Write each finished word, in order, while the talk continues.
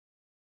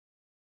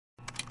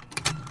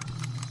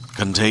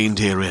Contained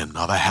herein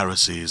are the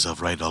heresies of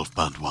Radolf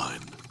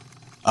Burntwine,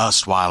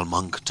 erstwhile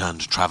monk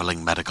turned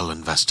traveling medical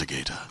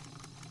investigator.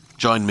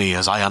 Join me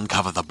as I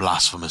uncover the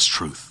blasphemous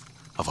truth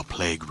of a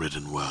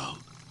plague-ridden world,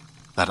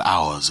 that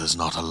ours is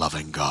not a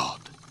loving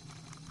God,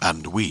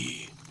 and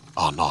we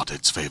are not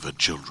its favored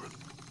children.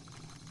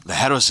 The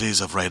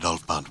heresies of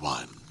Radolf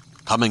Burntwine,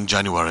 coming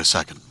January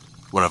 2nd,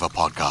 wherever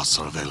podcasts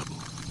are available.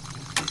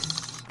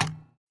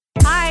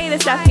 Hi, this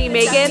is Stephanie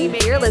Megan.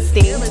 You're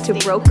listening to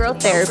Broke Girl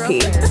Therapy.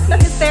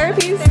 Because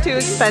therapy is too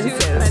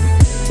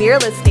expensive. You're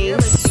listening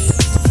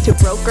to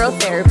Broke Girl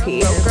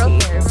Therapy.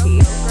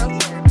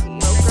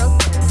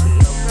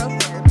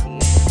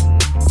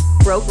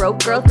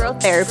 Broke Girl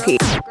Therapy.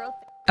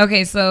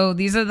 Okay, so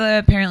these are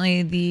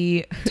apparently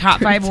the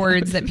top 5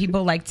 words that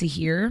people like to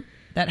hear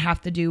that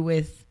have to do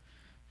with,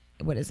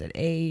 what is it?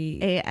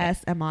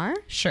 ASMR?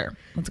 Sure.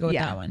 Let's go with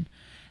that one.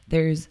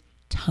 There's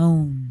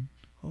tone.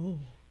 Oh.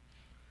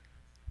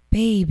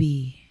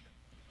 Baby.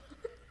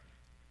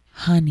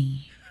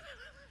 Honey.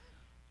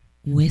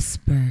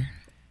 Whisper.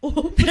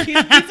 Oh, these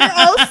are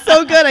all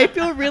so good. I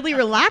feel really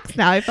relaxed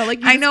now. I felt like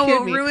I know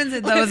what ruins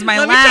it though is my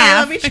laugh.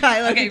 laugh. Let me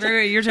try. Okay,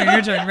 your turn.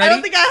 Ready? I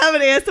don't think I have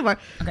an ASMR.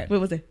 Okay.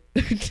 What was it?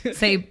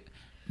 Say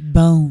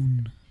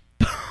bone.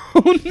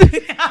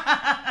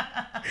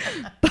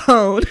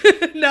 Bone.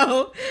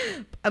 No.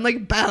 I'm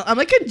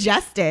like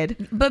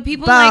congested. But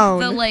people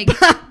Bone. like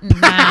the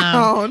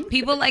Bone.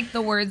 people like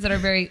the words that are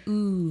very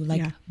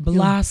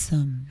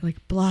blossom.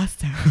 Like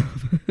blossom.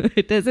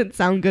 It doesn't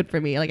sound good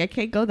for me. Like I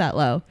can't go that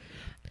low.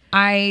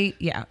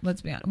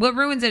 Let's be honest. What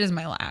ruins it is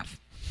my laugh.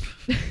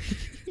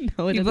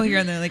 No, it people doesn't. here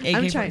and they're like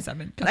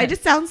AK-47. I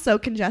just sound so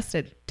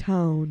congested.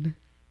 Tone.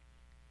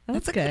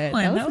 That's a good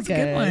one. That was a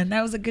good one.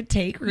 That was a good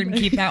take. We're gonna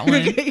keep that one.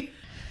 Okay.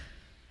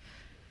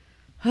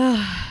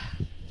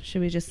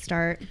 Should we just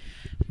start?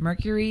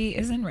 Mercury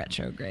is in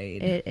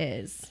retrograde. It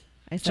is.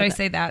 Should I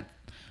say that?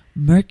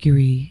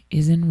 Mercury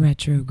is in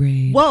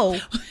retrograde. Whoa.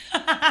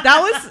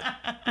 That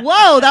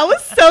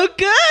was so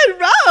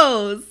good,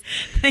 Rose.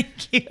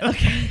 Thank you.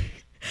 Okay.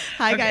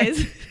 Hi,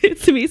 guys.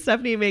 It's me,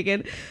 Stephanie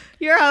Megan,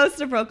 your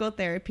host of Broke Girl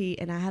Therapy,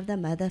 and I have the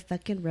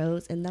motherfucking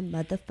Rose in the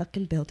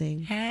motherfucking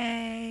building.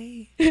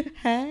 Hey.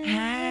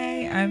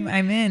 Hey. I'm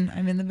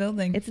in the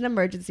building. It's an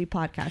emergency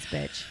podcast,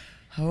 bitch.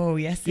 Oh,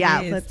 yes, yeah,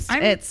 it is.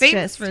 It's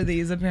famous for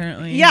these,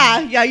 apparently.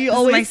 Yeah, you this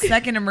always... is my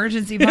second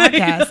emergency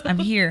podcast. I'm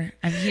here.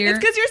 It's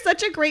because you're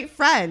such a great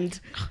friend.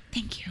 Oh,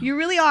 thank you. You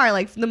really are.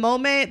 Like, from the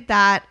moment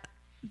that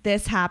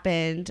this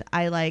happened,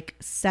 I,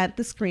 sent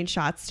the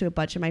screenshots to a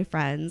bunch of my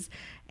friends,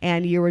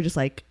 and you were just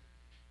like...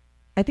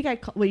 I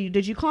think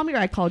did you call me or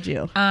I called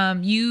you?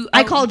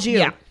 I called you.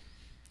 Yeah.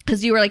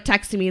 Because you were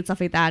texting me and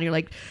stuff like that, and you're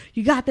like,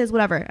 you got this,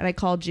 whatever. And I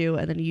called you,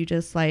 and then you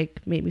just made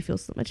me feel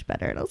so much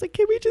better. And I was like,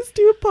 can we just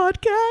do a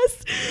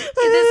podcast?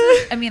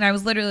 I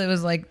was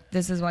literally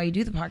this is why you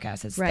do the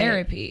podcast. It's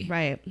therapy.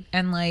 Right.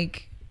 And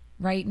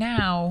right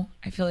now,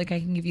 I feel like I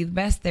can give you the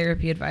best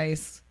therapy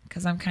advice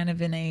because I'm kind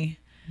of in a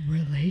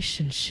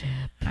relationship.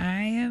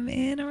 I am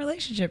in a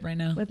relationship right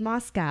now. With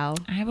Moscow.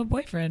 I have a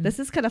boyfriend. This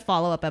is kind of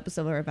follow-up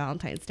episode of our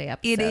Valentine's Day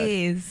episode. It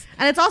is.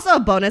 And it's also a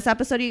bonus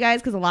episode, you guys,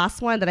 because the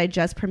last one that I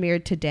just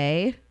premiered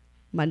today,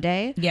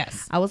 Monday.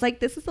 Yes. I was like,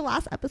 this is the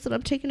last episode.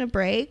 I'm taking a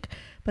break.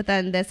 But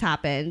then this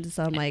happened.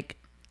 So I'm like,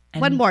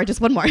 one more.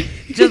 Just one more.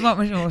 Just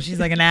one more. She's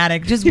like an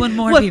addict. Just one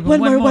more, people.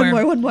 One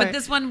more. But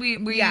this one,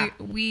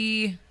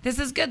 we this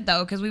is good,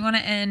 though, because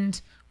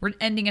we're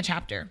ending a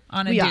chapter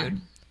on a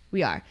dude.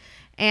 We are.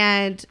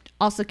 And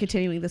also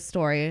continuing the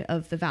story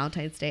of the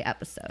Valentine's Day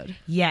episode.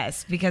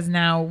 Yes, because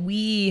now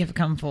we have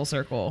come full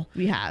circle.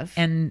 We have.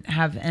 And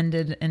have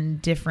ended in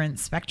different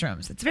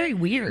spectrums. It's very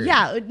weird.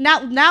 Yeah.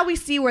 Now we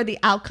see where the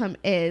outcome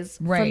is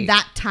from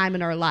that time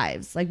in our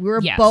lives. We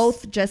were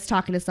both just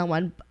talking to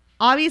someone.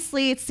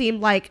 Obviously, it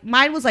seemed like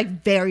mine was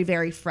very,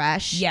 very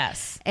fresh.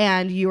 Yes.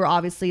 And you were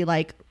obviously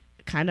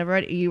kind of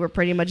already, you were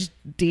pretty much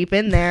deep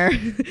in there.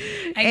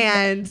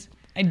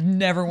 I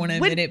never want to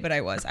admit it, but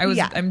I was.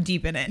 I'm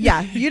deep in it. Yeah,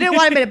 you didn't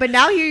want to admit it, but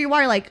now here you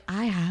are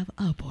I have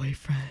a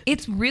boyfriend.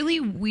 It's really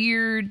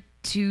weird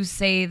to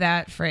say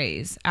that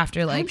phrase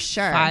after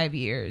 5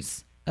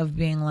 years of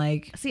being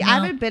See, no. I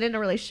haven't been in a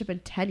relationship in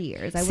 10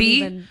 years. I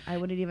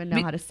wouldn't even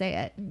know how to say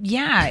it.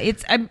 Yeah,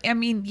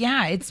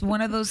 it's one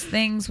of those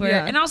things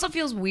where it also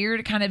feels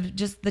weird, kind of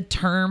just the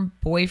term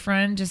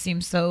boyfriend just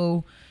seems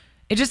so...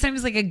 It just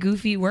seems like a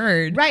goofy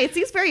word. Right. It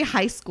seems very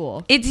high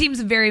school. It seems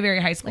very,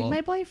 very high school.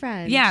 My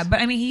boyfriend. Yeah,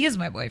 but he is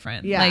my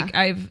boyfriend.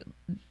 Yeah.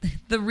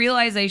 The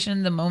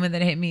realization, the moment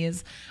that hit me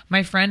is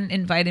my friend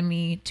invited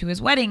me to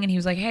his wedding and he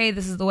was like, hey,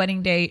 this is the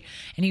wedding date.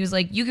 And he was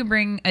like, you can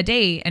bring a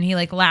date. And he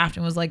laughed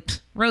and was like,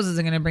 Rose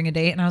isn't going to bring a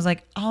date. And I was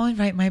like, I'll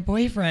invite my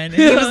boyfriend.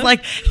 And he was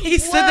he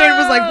stood there and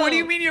was like, what do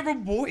you mean you have a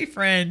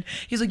boyfriend?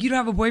 He's like, you don't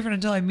have a boyfriend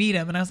until I meet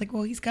him. And I was like,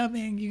 well, he's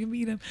coming. You can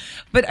meet him.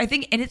 But I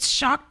think, and it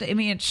shocked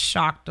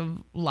a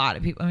lot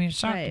of people. It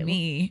shocked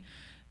me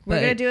We're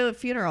gonna do a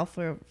funeral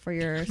for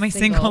your my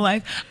single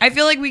life. I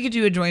feel like we could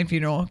do a joint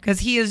funeral because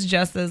he is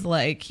just as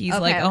like he's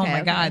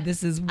my God,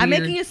 this is weird. I'm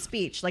making a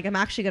speech. Like I'm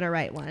actually gonna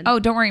write one. Oh,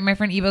 don't worry, my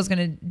friend Evo's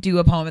gonna do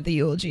a poem at the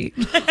eulogy.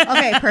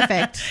 Okay,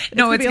 perfect.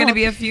 It's gonna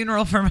be a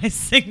funeral for my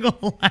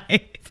single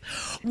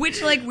life,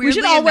 which like weirdly we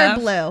should all wear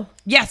blue.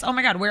 Yes. Oh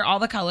my God, wear all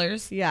the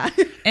colors. Yeah,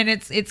 and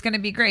it's gonna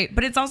be great.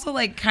 But it's also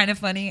like kind of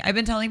funny. I've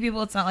been telling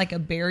people it's not like a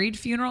buried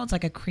funeral; it's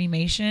like a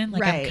cremation.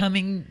 Like I'm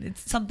coming.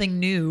 It's something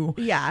new.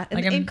 Yeah,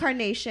 like an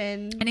incarnation.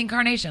 An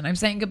incarnation. I'm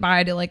saying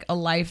goodbye to like a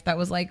life that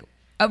was like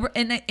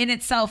in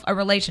itself a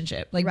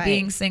relationship, like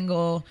being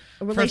single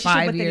for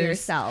 5 years.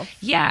 Yourself.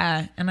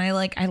 Yeah, and I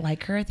like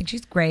her. I think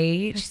she's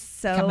great.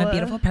 She's become a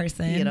beautiful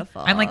person.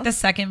 Beautiful. I'm like the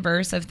second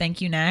verse of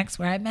Thank You Next,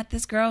 where I met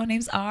this girl. Her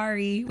name's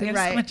Ari. We have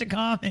so much in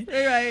common.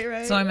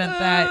 Right. So I meant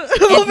that.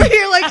 Over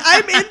here, like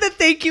I'm in the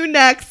Thank You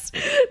Next.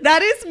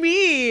 That is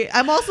me.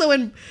 I'm also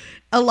in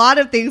a lot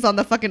of things on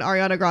the fucking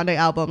Ariana Grande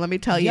album. Let me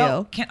tell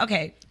you.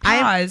 Okay.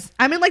 Pause.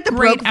 I'm in like the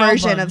broke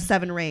version of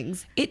Seven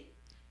Rings.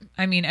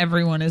 I mean,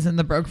 everyone is in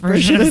the broke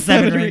version of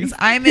Seven Rings.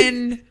 I'm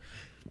in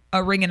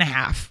a ring and a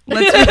half.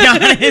 Let's be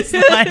honest.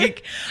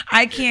 Like,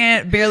 I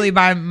can't barely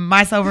buy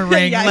myself a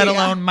ring, let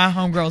alone my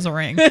homegirls a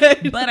ring.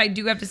 But I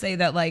do have to say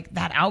that, like,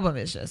 that album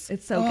is just...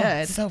 It's so good.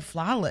 It's so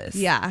flawless.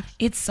 Yeah.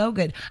 It's so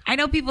good. I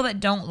know people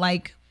that don't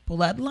like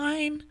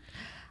Bloodline.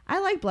 I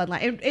like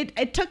Bloodline.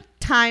 It took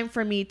time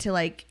for me to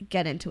like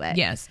get into it.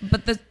 Yes,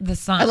 but the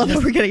song. I love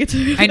that we're getting into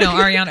it. I know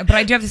Ariana, but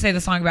I do have to say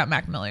the song about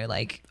Mac Miller,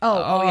 like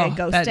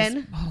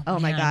Ghostin'. Oh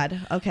my God.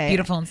 Okay.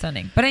 Beautiful and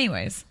stunning. But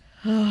anyways,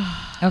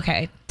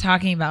 okay,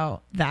 talking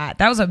about that.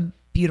 That was a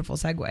beautiful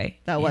segue.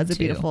 That was a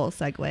beautiful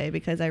segue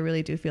because I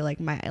really do feel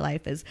like my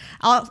life is.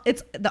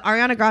 It's the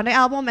Ariana Grande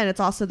album and it's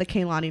also the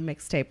Kehlani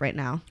mixtape right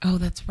now. Oh,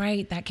 that's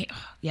right.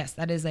 Yes,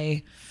 that is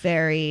a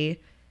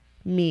very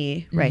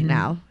me right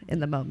now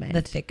in the moment.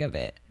 The thick of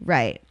it.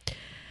 Right.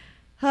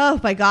 Oh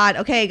my God.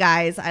 Okay,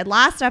 guys.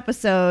 Last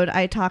episode,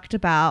 I talked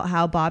about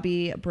how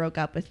Bobby broke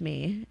up with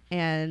me.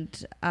 And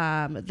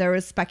there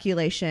was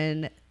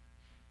speculation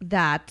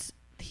that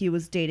he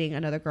was dating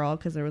another girl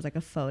because there was like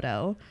a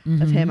photo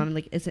of him on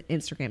like it's an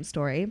Instagram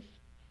story.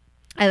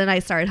 And then I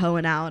started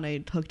hoeing out and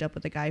I hooked up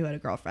with a guy who had a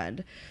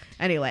girlfriend.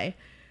 Anyway,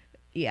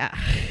 yeah.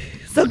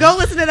 So go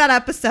listen to that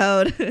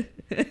episode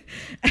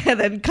and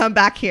then come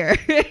back here.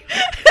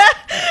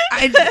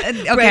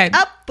 Okay. Break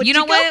up with you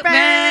know what,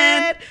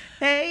 man?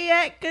 Hey,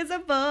 yeah, because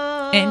I'm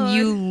bored. And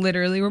you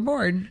literally were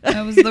bored.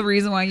 That was the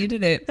reason why you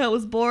did it. I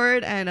was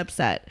bored and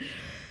upset.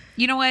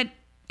 You know what?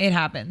 It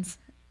happens.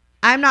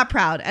 I'm not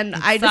proud. And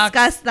I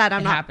discussed that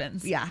I'm not. It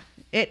happens. Yeah.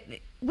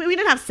 We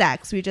didn't have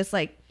sex. We just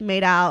like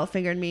made out,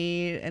 fingered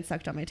me, and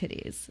sucked on my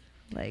titties.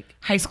 Like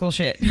high school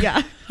shit.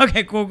 Yeah.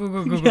 Okay, cool.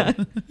 Yeah,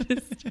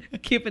 just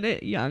keeping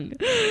it young.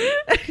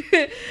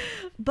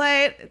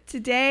 But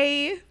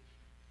today,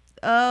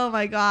 oh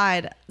my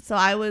God. So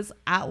I was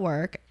at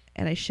work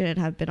and I shouldn't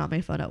have been on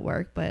my phone at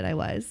work, but I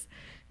was.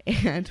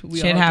 And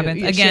shit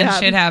happens.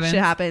 Shit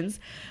happens.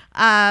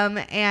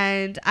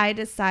 And I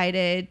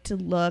decided to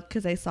look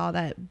because I saw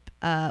that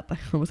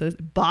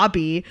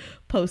Bobby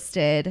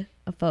posted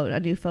a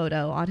new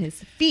photo on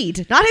his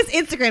feed. Not his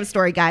Instagram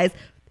story, guys.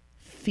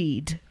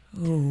 Feed.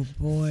 Oh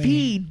boy.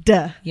 Feed.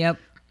 Yep.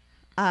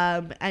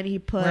 And he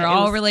put where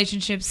all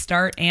relationships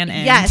start and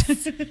end.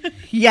 Yes.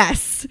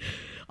 Yes.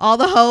 All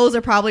the hoes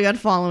are probably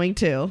unfollowing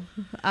too.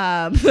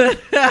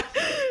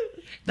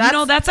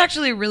 That's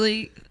actually a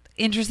really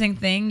interesting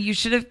thing. You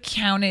should have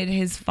counted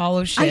his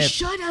followership. I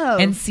should have.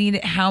 And seen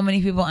how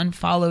many people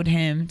unfollowed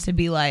him to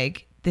be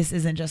like, this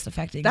isn't just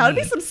affecting that would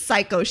me. be some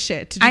psycho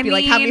shit to just be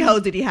like, how many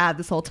hoes did he have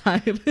this whole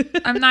time?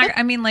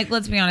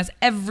 Let's be honest.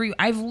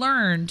 I've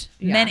learned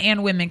men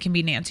and women can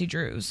be Nancy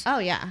Drews. Oh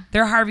yeah.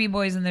 There are Harvey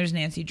Boys and there's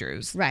Nancy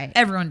Drews. Right.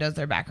 Everyone does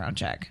their background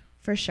check.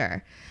 For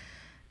sure.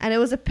 And it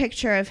was a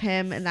picture of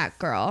him and that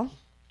girl.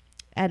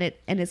 And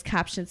his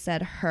caption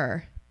said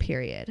her,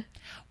 period.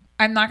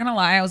 I'm not gonna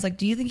lie. I was like,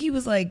 do you think he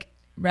was like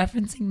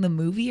referencing the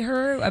movie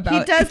Her?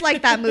 He does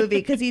like that movie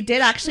because he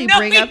did actually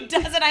bring up. No, he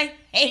doesn't. I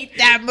hate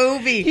that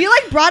movie. He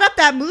like brought up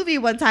that movie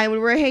one time when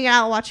we were hanging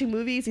out watching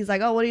movies. He's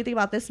like, "Oh, what do you think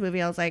about this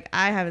movie?" I was like,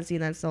 "I haven't seen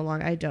that in so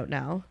long. I don't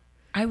know."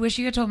 I wish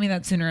you had told me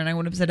that sooner, and I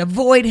would have said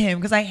avoid him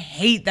because I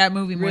hate that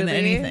movie more than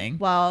anything.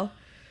 Well,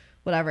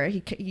 whatever.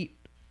 He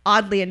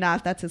oddly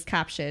enough, that's his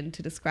caption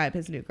to describe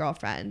his new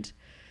girlfriend.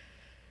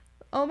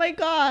 Oh my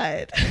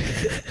God.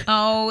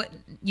 Oh,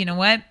 you know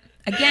what?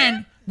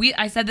 Again,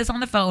 I said this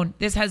on the phone.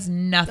 This has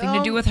nothing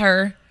to do with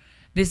her.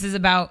 This is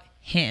about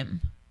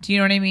him. Do you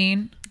know what I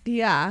mean?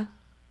 Yeah.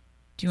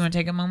 Do you want to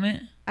take a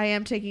moment? I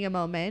am taking a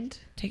moment.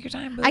 Take your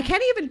time, boo. I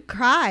can't even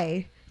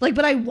cry. Like,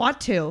 but I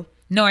want to.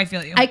 No, I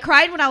feel you. I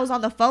cried when I was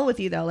on the phone with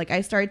you, though. Like, I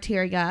started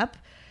tearing up.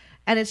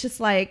 And it's just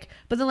like,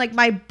 but then like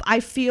I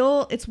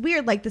feel, it's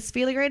weird. Like this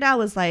feeling right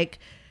now is like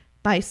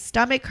my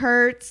stomach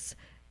hurts.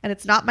 And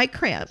it's not my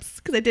cramps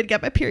because I did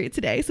get my period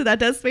today. So that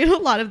does make a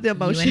lot of the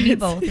emotions. You and me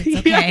both. It's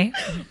okay.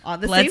 On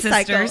the Blood same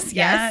sisters, cycle.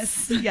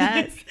 yes.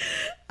 Yes.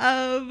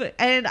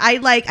 And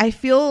I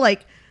feel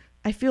like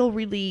I feel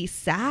really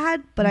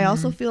sad, but I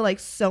also feel like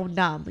so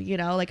numb, you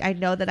know, like I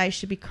know that I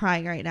should be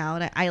crying right now,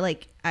 and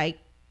I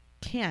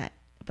can't,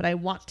 but I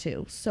want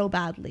to so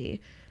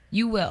badly.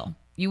 You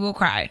will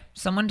cry.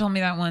 Someone told me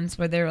that once,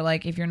 where they were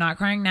like, if you're not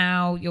crying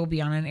now, you'll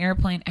be on an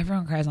airplane.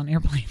 Everyone cries on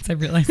airplanes. I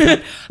realize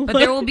that. But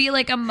there will be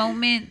like a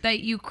moment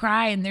that you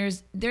cry, and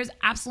there's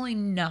absolutely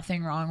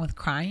nothing wrong with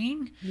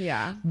crying.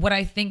 Yeah. What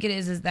I think it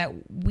is that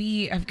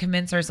we have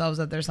convinced ourselves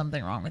that there's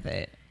something wrong with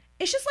it.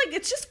 It's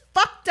just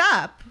fucked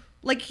up.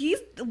 Like,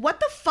 what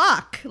the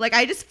fuck? Like,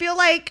 I just feel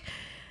like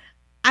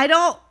I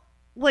don't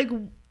like,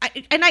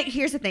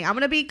 here's the thing. I'm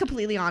going to be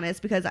completely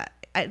honest, because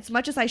as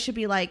much as I should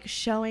be like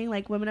showing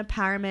like women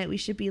empowerment, we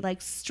should be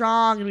like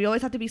strong, and we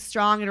always have to be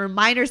strong and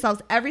remind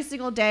ourselves every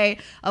single day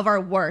of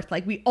our worth.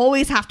 Like, we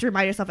always have to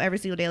remind ourselves every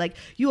single day, like,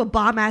 you a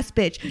bomb ass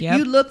bitch. Yep.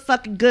 You look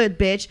fucking good,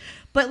 bitch.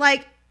 But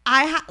like,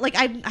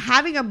 I'm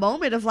having a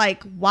moment of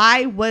like,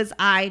 why was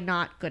I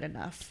not good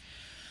enough?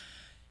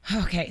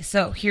 Okay,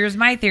 so here's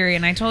my theory,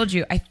 and I told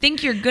you, I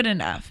think you're good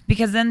enough,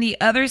 because then the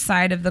other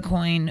side of the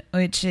coin,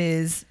 which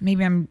is,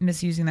 maybe I'm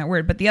misusing that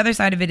word, but the other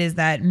side of it is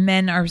that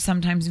men are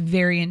sometimes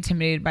very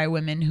intimidated by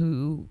women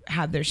who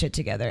have their shit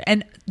together.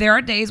 And there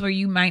are days where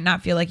you might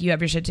not feel like you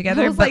have your shit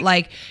together, but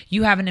like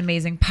you have an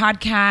amazing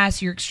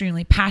podcast, you're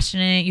extremely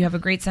passionate, you have a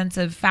great sense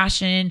of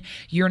fashion,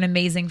 you're an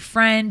amazing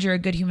friend, you're a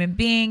good human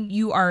being,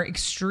 you are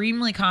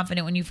extremely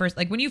confident when you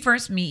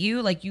first meet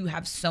you, like you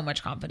have so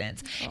much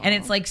confidence. Aww. And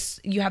it's like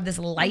you have this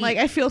light. Like,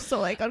 I feel so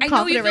like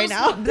unconfident right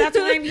now. That's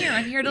why I'm here.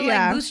 I'm here to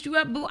like boost you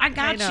up, boo. I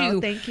got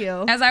you. Thank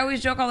you. As I always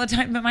joke all the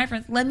time with my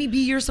friends, let me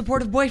be your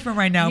supportive boyfriend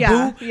right now,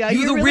 boo. Yeah,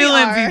 you the really real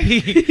are.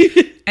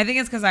 MVP. I think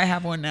it's because I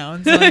have one now,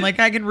 and so I'm like,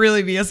 I can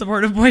really be a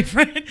supportive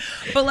boyfriend.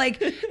 But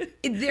like,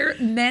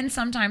 men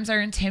sometimes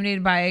are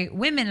intimidated by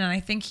women, and I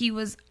think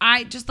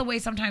just the way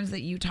sometimes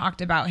that you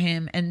talked about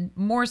him, and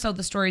more so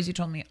the stories you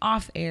told me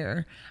off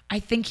air, I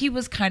think he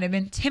was kind of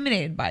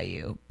intimidated by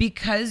you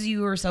because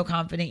you were so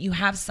confident. You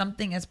have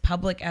something as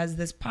public as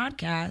this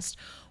podcast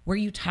where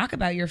you talk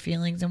about your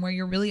feelings and where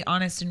you're really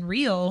honest and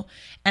real.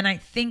 And I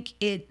think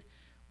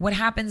what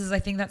happens is I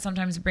think that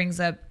sometimes brings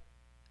up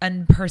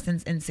a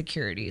person's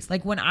insecurities.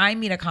 Like when I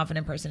meet a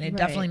confident person, it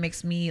definitely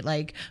makes me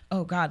like,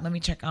 oh God, let me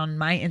check on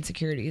my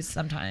insecurities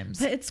sometimes.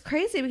 But it's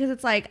crazy because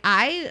it's like,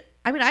 I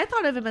mean, I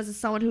thought of him as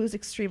someone who was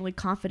extremely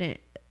confident,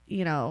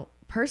 you know,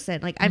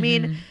 person. Like, I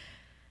mean,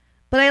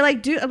 but I'm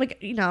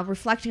like, you know,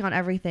 reflecting on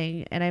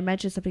everything. And I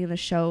mentioned something in the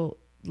show,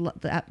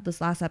 this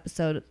last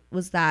episode,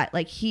 was that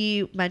like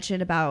he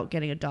mentioned about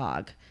getting a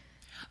dog.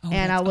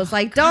 And I was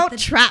like, don't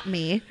trap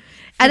me.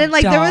 And then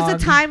like there was a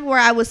time where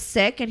I was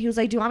sick and he was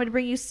like, do you want me to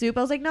bring you soup?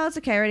 I was like, no, it's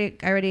okay.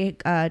 I already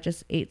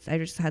just ate. I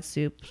just had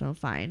soup, so I'm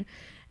fine.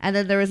 And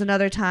then there was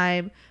another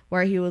time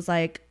where he was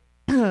like,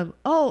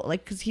 oh,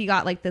 like, cause he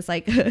got like this,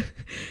 like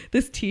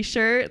this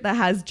t-shirt that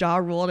has Ja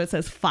Rule and it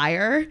says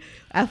fire,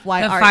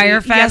 FYRE. The Fire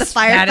Fest. Yeah, the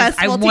Fire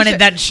Festival. I wanted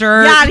that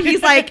shirt. Yeah.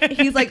 And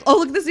he's like, oh,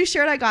 look at this new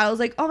shirt I got. I was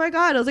like, oh my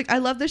God. I was like, I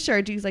love this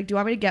shirt. He's like, do you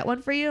want me to get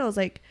one for you? I was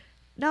like,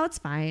 no, it's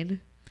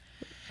fine.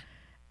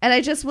 And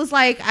I just was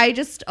like, I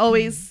just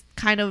always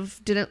kind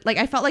of didn't like,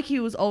 I felt like he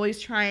was always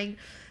trying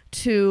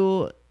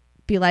to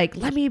be like,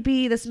 let me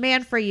be this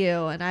man for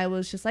you. And I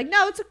was just like,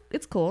 no,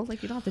 it's cool.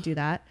 Like, you don't have to do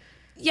that.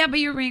 Yeah, but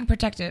you're being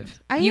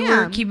protective. You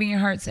were keeping your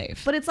heart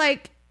safe. But it's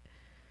like,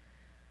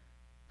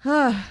 is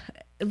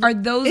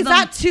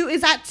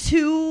that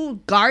too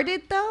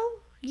guarded though?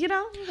 You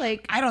know,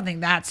 like, I don't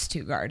think that's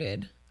too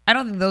guarded. I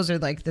don't think those are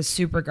like the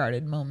super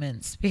guarded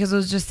moments because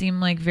those just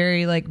seem like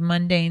very like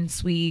mundane,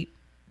 sweet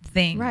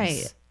things.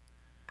 Right.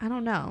 I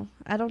don't know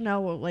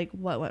like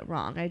what went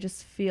wrong. I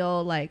just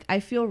feel like I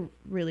feel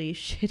really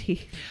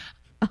shitty.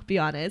 I'll be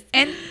honest.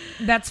 And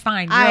that's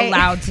fine. You're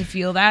allowed to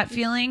feel that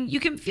feeling. You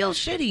can feel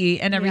shitty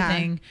and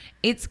everything.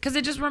 Yeah. It's because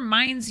it just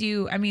reminds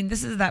you. I mean,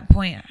 this is that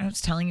point I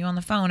was telling you on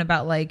the phone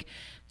about like,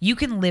 you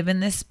can live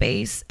in this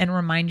space and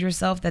remind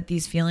yourself that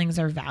these feelings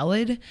are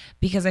valid,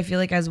 because I feel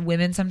like as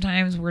women,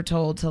 sometimes we're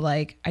told to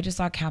like, I just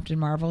saw Captain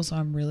Marvel, so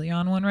I'm really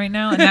on one right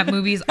now. And that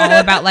movie is all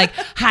about like,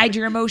 hide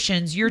your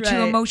emotions. You're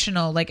too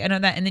emotional. Like, I know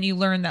that. And then you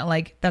learn that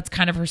like, that's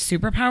kind of her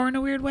superpower in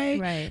a weird way.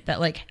 Right.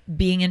 That like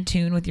being in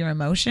tune with your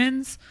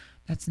emotions.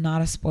 That's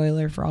not a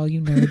spoiler for all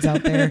you nerds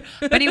out there.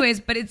 But anyways,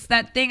 but it's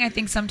that thing I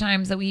think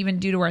sometimes that we even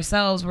do to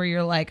ourselves where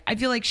you're like, I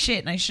feel like shit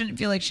and I shouldn't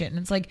feel like shit. And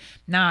it's like,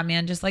 nah,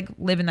 man, just like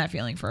live in that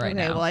feeling for right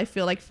now. Well, I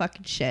feel like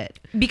fucking shit.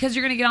 Because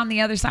you're going to get on the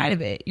other side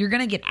of it. You're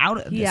going to get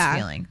out of this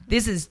feeling.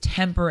 This is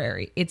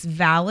temporary. It's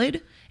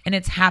valid and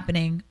it's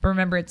happening. But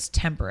remember, it's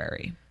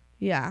temporary.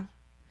 Yeah.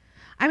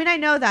 I mean, I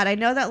know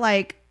that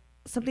like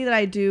something that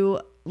I do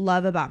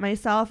love about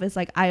myself is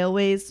like, I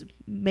always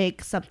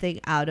make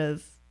something out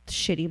of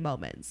shitty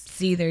moments.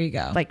 See, there you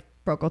go. Like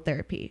Broco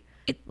therapy.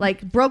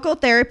 Like Broco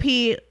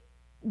therapy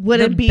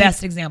wouldn't be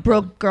best example.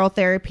 Broke girl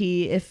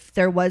therapy if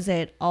there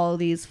wasn't all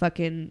these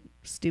fucking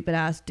stupid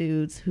ass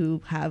dudes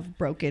who have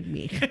broken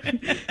me.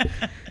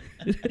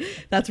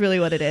 That's really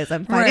what it is.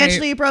 I'm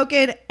financially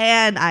broken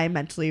and I'm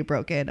mentally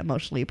broken,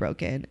 emotionally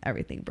broken,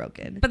 everything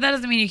broken. But that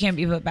doesn't mean you can't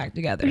be put back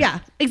together. Yeah,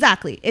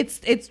 exactly. It's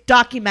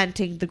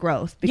documenting the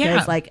growth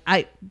because like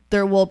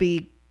there will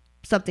be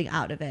something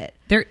out of it.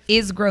 There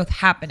is growth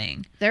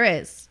happening. There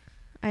is.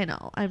 I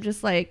know. I'm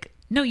just like,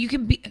 no, you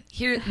can be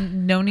here.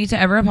 No need to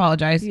ever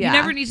apologize. Yeah. You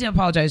never need to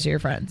apologize to your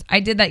friends. I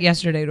did that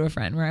yesterday to a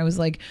friend where I was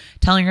like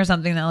telling her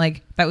something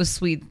that was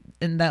sweet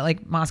and that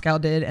like Moscow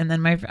did. And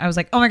then I was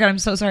like, oh my God, I'm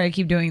so sorry. I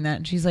keep doing that.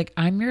 And she's like,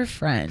 I'm your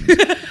friend.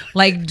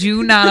 Like,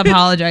 do not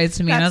apologize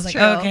to me. And I was like,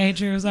 oh, okay,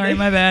 true. Sorry,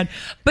 my bad.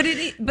 But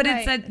it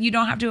said you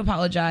don't have to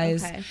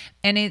apologize. Okay.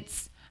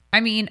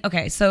 And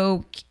okay.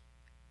 So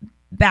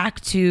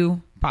back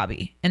to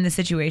Bobby and the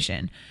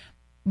situation.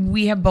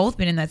 We have both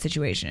been in that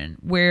situation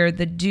where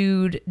the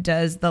dude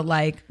does the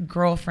like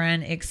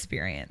girlfriend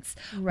experience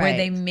where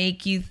they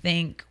make you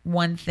think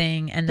one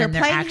thing and then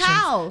their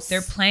actions, they're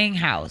playing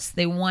house.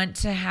 They want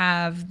to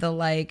have the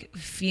like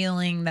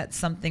feeling that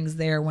something's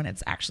there when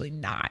it's actually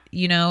not,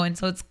 you know? And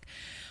so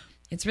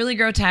it's really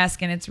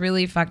grotesque and it's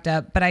really fucked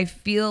up, but I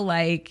feel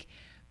like,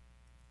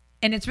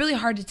 and it's really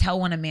hard to tell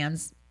when a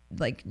man's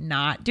like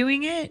not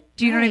doing it.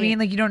 Do you know what I mean?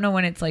 Like you don't know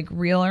when it's like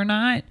real or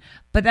not,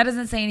 but that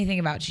doesn't say anything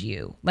about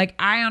you. Like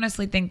I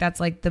honestly think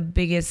that's like the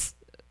biggest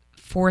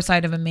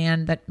foresight of a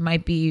man that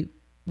might be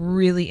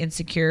really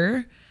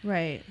insecure.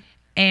 Right.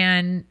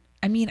 And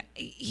I mean,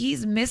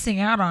 he's missing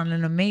out on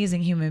an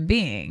amazing human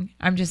being.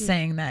 I'm just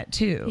saying that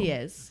too. He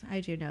is.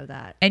 I do know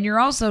that. And you're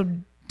also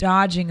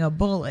dodging a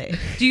bullet.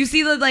 Do you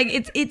see the like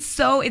it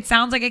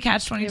sounds like a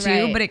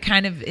catch-22, but it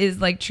kind of is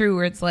like true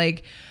where it's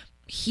like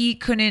he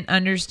couldn't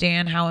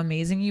understand how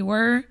amazing you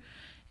were,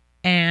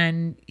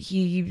 and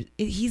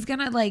he's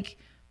gonna like.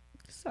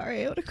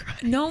 Sorry, I would have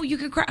cried. No, you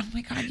could cry. Oh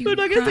my God, I'm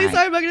not gonna say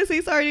sorry. I'm not gonna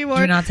say sorry anymore.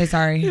 Do not say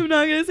sorry. I'm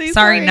not gonna say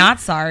sorry. Sorry, not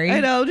sorry. I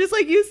know. Just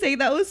like you saying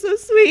that was so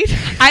sweet.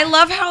 I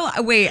love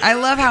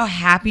how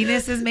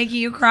happiness is making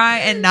you cry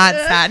and not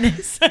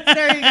sadness.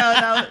 There you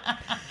go.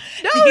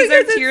 No, these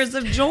are tears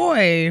of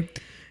joy.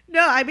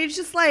 No, I mean it's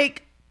just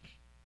like.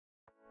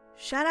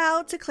 Shout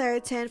out to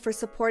Claritin for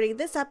supporting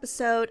this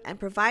episode and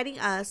providing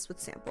us with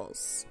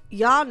samples.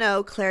 Y'all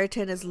know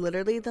Claritin is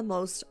literally the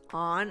most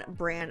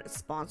on-brand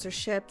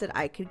sponsorship that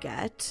I could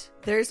get.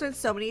 There's been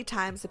so many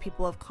times that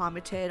people have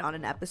commented on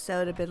an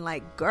episode and been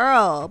like,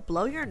 girl,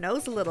 blow your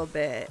nose a little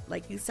bit.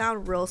 Like, you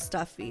sound real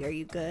stuffy. Are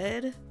you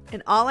good?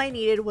 And all I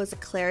needed was a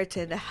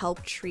Claritin to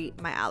help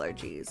treat my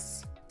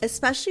allergies.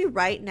 Especially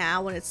right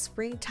now when it's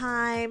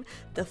springtime,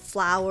 the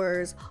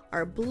flowers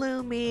are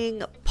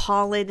blooming,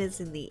 pollen is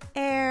in the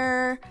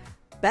air.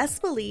 Best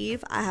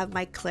believe I have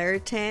my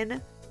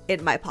Claritin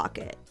in my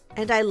pocket.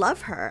 And I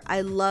love her.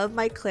 I love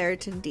my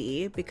Claritin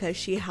D because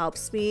she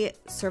helps me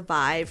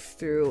survive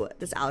through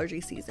this allergy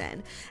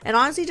season. And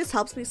honestly just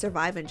helps me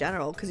survive in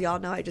general because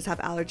y'all know I just have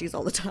allergies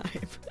all the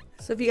time.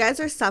 So if you guys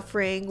are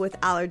suffering with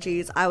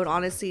allergies, I would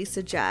honestly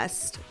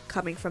suggest,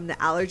 coming from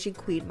the allergy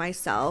queen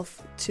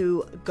myself,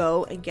 to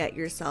go and get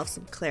yourself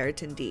some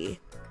Claritin D.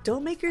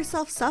 Don't make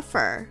yourself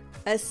suffer,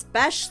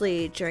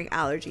 especially during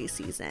allergy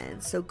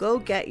season. So go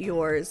get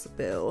yours,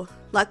 boo.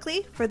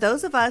 Luckily, for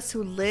those of us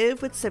who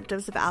live with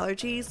symptoms of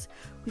allergies,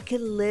 we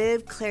can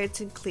live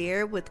Claritin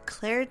Clear with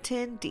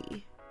Claritin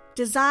D.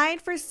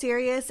 Designed for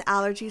serious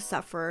allergy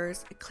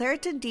sufferers,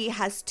 Claritin D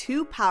has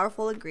 2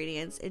 powerful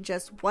ingredients in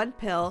just 1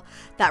 pill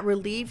that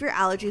relieve your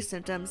allergy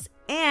symptoms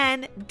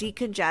and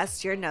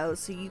decongest your nose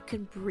so you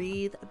can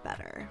breathe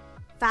better.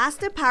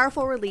 Fast and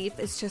powerful relief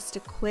is just a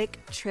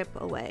quick trip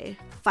away.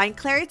 Find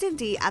Claritin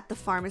D at the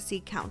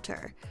pharmacy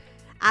counter.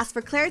 Ask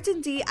for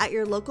Claritin D at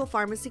your local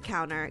pharmacy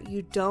counter.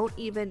 You don't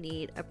even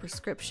need a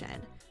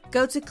prescription.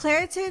 Go to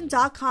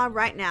Claritin.com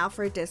right now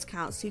for a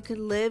discount so you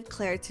can live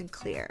Claritin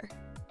Clear.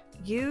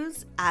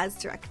 Use as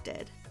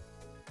directed.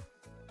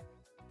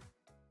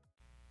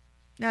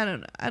 I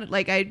don't know.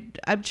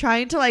 I'm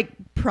trying to like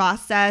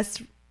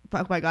process.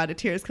 Oh my God, a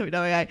tear is coming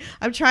down my eye.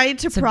 I'm trying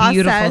to process.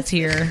 It's a beautiful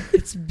tear.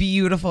 It's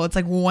beautiful. It's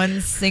like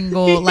one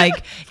single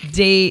like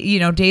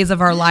day, days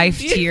of our life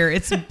tear.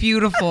 It's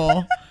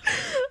beautiful.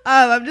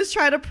 I'm just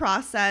trying to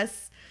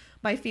process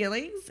my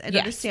feelings and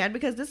understand,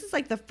 because this is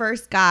like the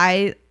first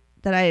guy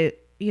that I,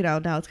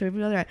 now it's going to be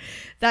another guy.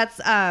 That's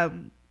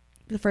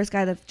the first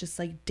guy that's just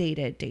like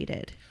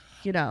dated,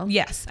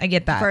 Yes, I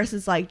get that. First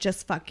is like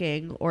just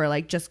fucking or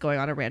like just going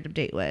on a random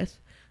date with.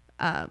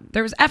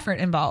 There was effort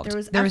involved.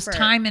 There was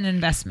time and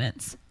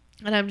investments.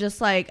 And I'm just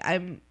like, I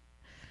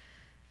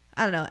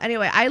don't know.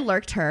 Anyway, I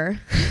lurked her.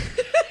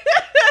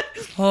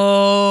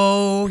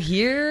 Oh,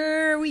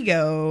 here we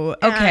go.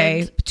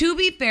 Okay. To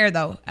be fair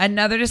though,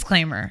 another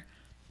disclaimer.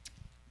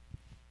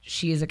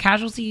 She is a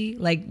casualty.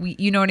 Like,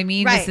 you know what I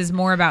mean? Right. This is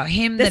more about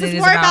him than it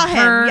is about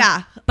her. Him.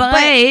 Yeah.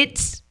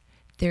 But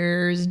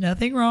there's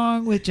nothing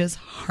wrong with just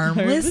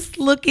harmless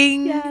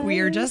looking. Yes. We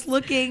are just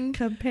looking.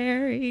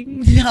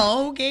 Comparing.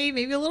 No, okay,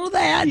 maybe a little of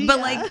that. Yeah. But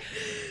like,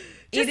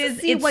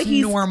 it's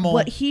normal.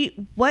 What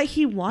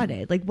he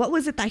wanted. Like, what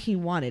was it that he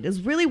wanted?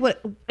 Is really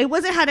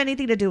had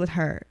anything to do with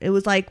her. It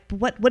was like,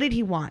 what did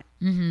he want?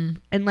 Mm-hmm.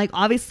 And like,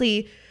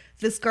 obviously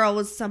this girl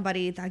was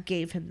somebody that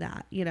gave him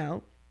that, you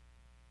know?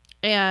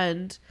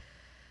 And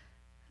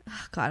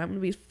God, I'm going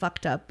to be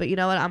fucked up, but you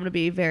know what? I'm going to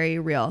be very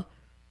real.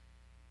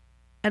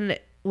 And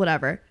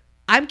whatever.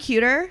 I'm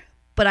cuter,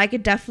 but I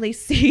could definitely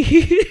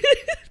see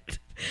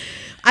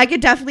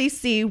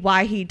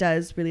why he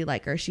does really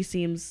like her. She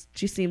seems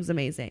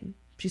amazing.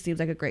 She seems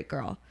like a great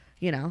girl.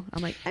 You know,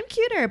 I'm like, I'm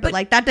cuter, but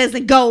like that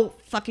doesn't go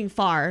fucking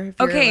far.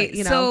 Okay, like,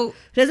 you know, so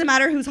it doesn't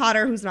matter who's hot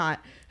or who's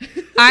not.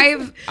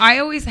 I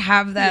always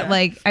have that,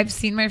 like, I've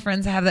seen my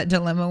friends have that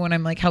dilemma when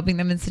I'm like helping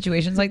them in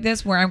situations like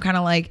this, where I'm kind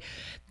of like,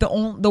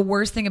 the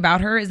worst thing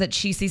about her is that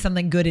she sees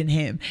something good in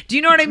him. Do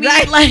you know what I mean?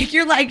 Right. Like,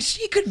 you're like,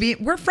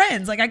 we're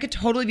friends. Like, I could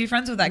totally be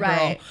friends with that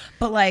girl,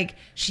 but like,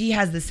 she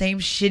has the same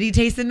shitty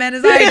taste in men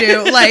as I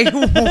do. Like,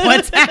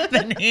 what's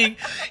happening?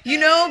 You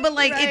know, but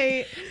like,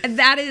 I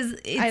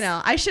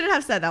know. I shouldn't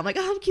have said that. I'm like,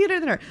 oh, I'm cuter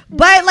than her.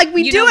 But like,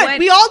 we do it. What?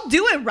 We all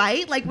do it,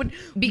 right? Like,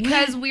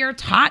 because we are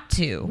taught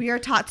to. We are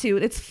taught to.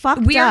 It's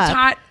fucked We up. are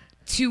taught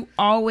to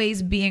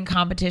always be in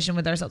competition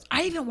with ourselves.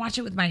 I even watch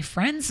it with my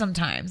friends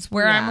sometimes,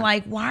 where I'm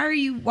like, why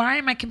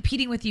am I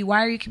competing with you?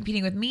 Why are you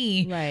competing with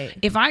me? Right.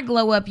 If I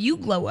glow up, you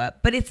glow up.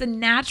 But it's a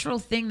natural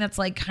thing that's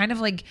like kind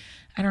of like,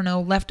 I don't know,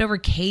 leftover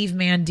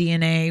caveman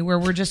DNA, where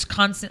we're just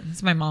constant. This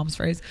is my mom's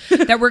phrase,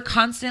 that we're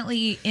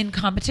constantly in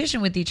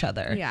competition with each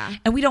other. Yeah.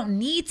 And we don't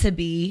need to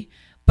be.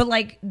 But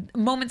like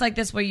moments like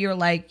this where you're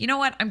like, you know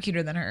what? I'm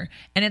cuter than her.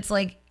 And it's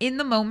like, in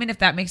the moment, if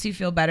that makes you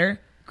feel better,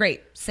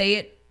 great. Say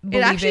it. It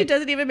actually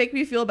doesn't even make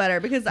me feel better,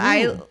 because it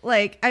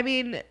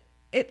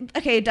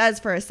does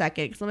for a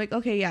second, because I'm like,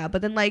 okay, yeah,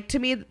 but then like, to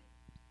me,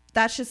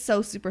 that's just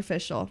so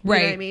superficial, you know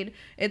what I mean?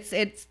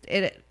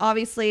 It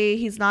obviously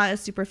he's not a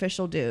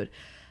superficial dude,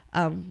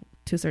 to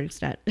a certain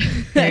extent.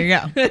 There you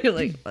go.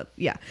 Like,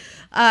 yeah,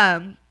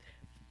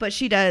 but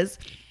she does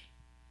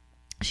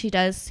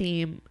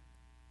seem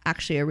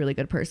actually a really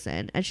good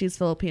person, and she's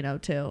Filipino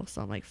too,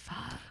 so I'm like,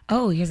 fuck.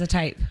 Oh, here's a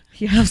type.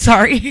 Yeah, I'm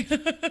sorry.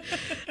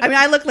 I mean,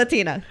 I look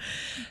Latina,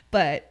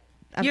 but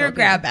you're a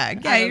grab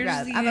bag.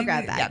 Yeah, I'm a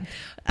grab bag. Yeah.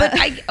 But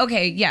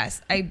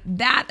yes,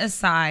 that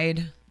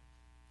aside,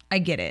 I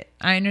get it.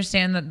 I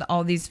understand that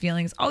all these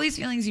feelings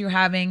you're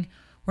having,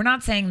 we're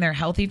not saying they're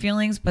healthy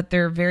feelings, but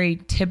they're very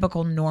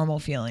typical, normal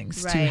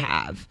feelings to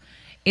have.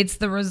 It's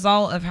the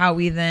result of how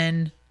we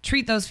then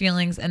treat those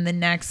feelings in the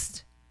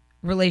next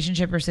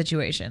relationship or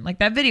situation, like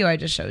that video I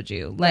just showed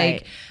you.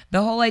 Like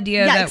the whole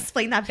idea that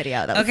explain that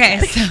video. That was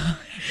so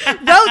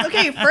Rose,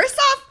 okay, first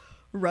off,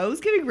 Rose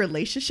giving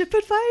relationship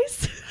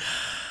advice,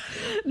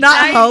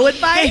 not hoe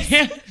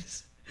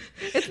advice.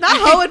 It's not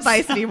hoe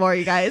advice anymore,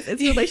 you guys.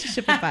 It's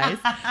relationship advice.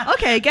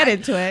 Okay, get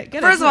into it.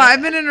 First of all,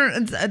 I've been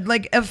in a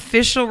like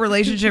official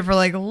relationship for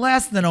like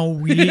less than a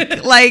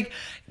week. Like,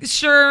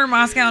 sure,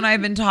 Moscow and I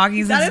have been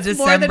talking since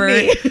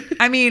December.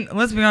 I mean,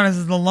 let's be honest,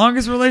 it's the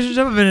longest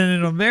relationship I've been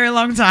in a very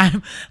long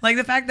time. Like,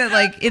 the fact that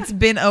like it's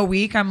been a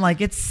week, I'm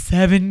like, it's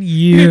 7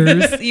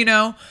 years, you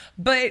know?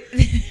 But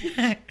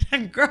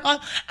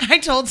girl, I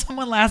told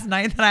someone last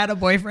night that I had a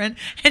boyfriend,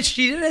 and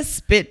she did a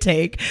spit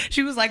take.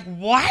 She was like,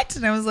 what?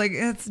 And I was like,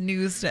 it's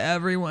news to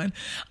everyone.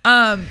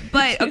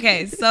 But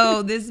okay,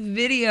 so this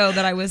video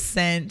that I was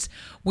sent,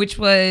 which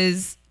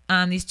was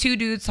these two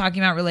dudes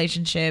talking about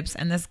relationships,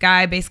 and this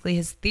guy, basically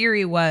his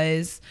theory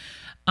was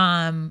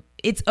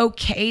it's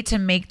okay to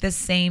make the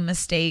same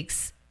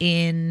mistakes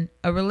in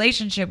a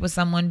relationship with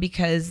someone,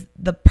 because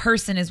the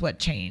person is what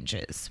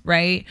changes,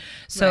 right?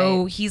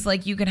 So he's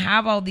like, you can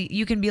have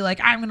you can be like,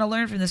 I'm going to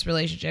learn from this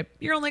relationship.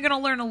 You're only going to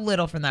learn a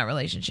little from that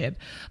relationship.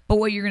 But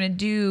what you're going to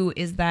do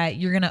is that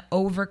you're going to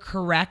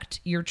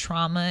overcorrect your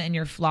trauma and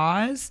your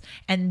flaws.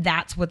 And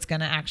that's what's going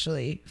to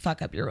actually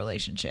fuck up your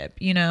relationship,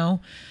 you know?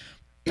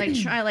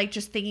 Like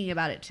just thinking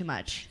about it too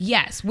much.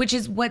 Yes, which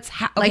is what's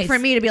like for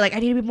me to be like, I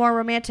need to be more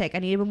romantic. I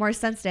need to be more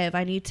sensitive.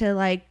 I need to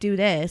like do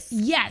this.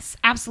 Yes,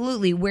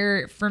 absolutely.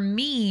 Where for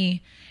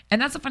me,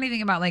 and that's the funny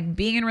thing about like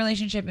being in a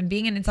relationship and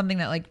being in something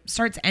that like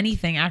starts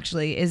anything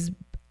actually, is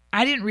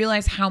I didn't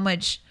realize how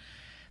much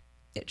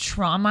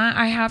trauma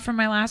I have from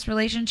my last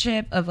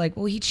relationship of like,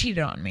 well, he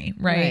cheated on me,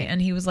 right?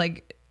 And he was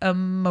like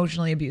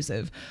emotionally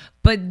abusive.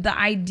 But the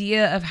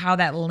idea of how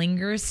that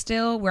lingers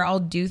still, where I'll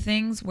do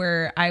things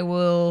where I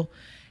will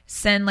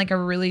send like a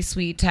really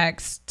sweet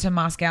text to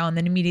Moscow and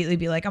then immediately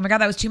be like, oh my God,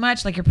 that was too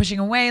much. Like, you're pushing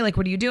away. Like,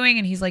 what are you doing?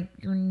 And he's like,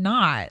 you're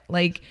not.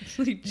 Like,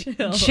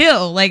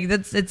 chill. Like,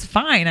 it's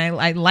fine.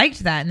 I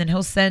liked that. And then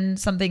he'll send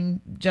something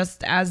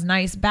just as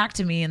nice back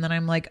to me. And then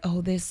I'm like,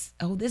 this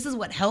is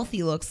what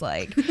healthy looks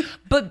like.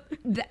 But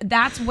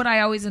that's what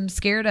I always am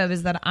scared of,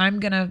 is that I'm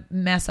going to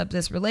mess up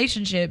this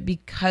relationship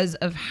because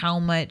of how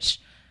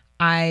much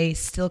I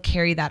still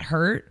carry that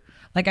hurt.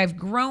 Like, I've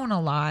grown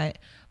a lot,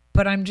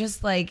 but I'm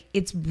just like,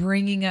 it's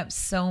bringing up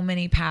so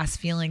many past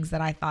feelings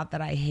that I thought that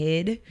I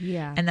hid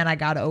and that I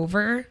got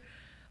over.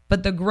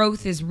 But the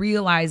growth is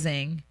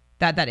realizing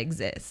that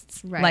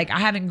exists. Right. Like, I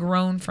haven't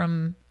grown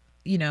from,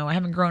 I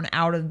haven't grown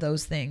out of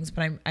those things,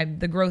 but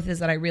the growth is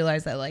that I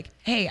realize that like,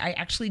 hey, I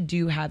actually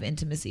do have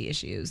intimacy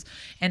issues,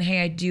 and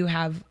hey, I do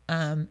have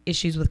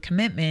issues with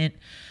commitment.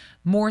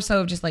 more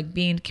so of just like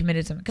being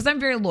committed to, because I'm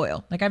very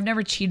loyal. Like I've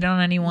never cheated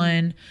on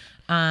anyone.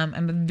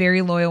 I'm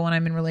very loyal when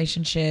I'm in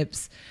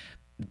relationships,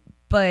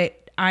 but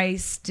I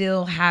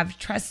still have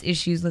trust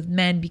issues with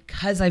men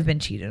because I've been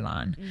cheated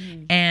on.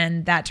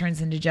 And that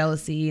turns into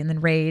jealousy and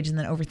then rage and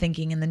then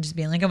overthinking and then just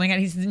being like, oh my God,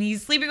 he's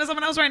sleeping with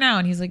someone else right now.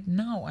 And he's like,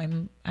 no,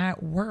 I'm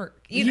at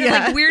work. You know,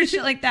 like weird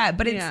shit like that.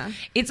 But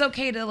it's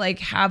okay to like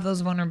have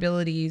those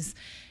vulnerabilities.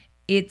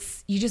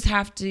 You just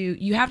have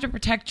to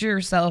protect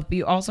yourself, but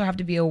you also have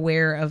to be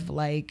aware of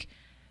like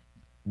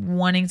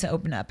wanting to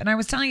open up. And I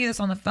was telling you this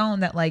on the phone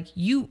that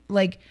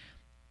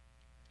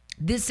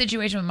this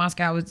situation with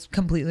Moscow was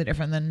completely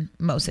different than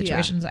most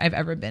situations I've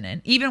ever been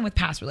in. Even with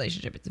past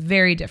relationship, it's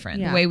very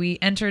different. The way we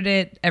entered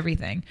it,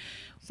 everything.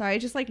 Sorry,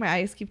 just like my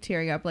eyes keep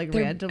tearing up like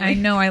randomly. I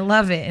know, I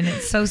love it. And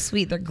it's so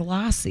sweet. They're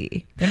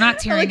glossy. They're not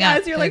tearing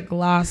up. They're like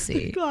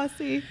glossy.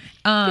 Glossy.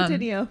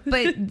 Continue.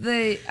 But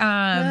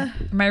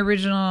my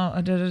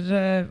original,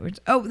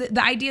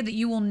 the idea that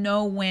you will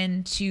know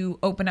when to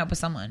open up with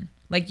someone.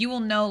 Like you will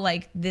know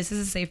like this is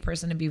a safe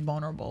person to be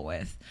vulnerable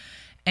with.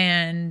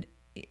 And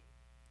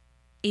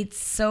it's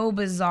so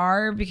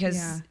bizarre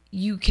because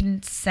you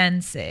can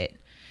sense it.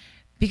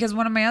 Because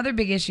one of my other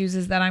big issues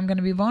is that I'm going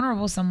to be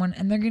vulnerable with someone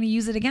and they're going to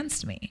use it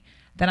against me.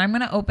 That I'm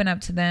going to open up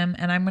to them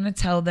and I'm going to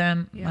tell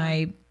them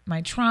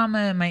my trauma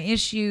and my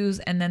issues,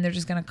 and then they're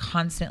just going to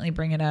constantly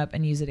bring it up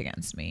and use it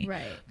against me.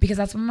 Right. Because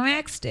that's what my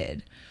ex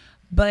did.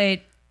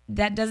 But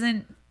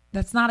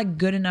that's not a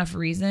good enough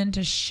reason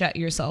to shut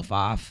yourself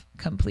off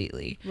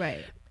completely.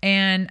 Right.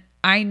 And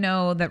I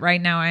know that right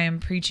now I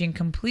am preaching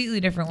completely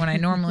different when I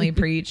normally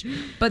preach,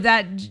 but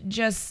that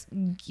just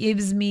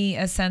gives me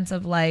a sense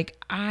of like,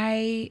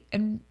 I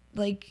am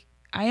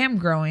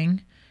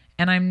growing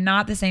and I'm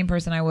not the same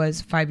person I was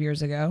 5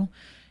 years ago.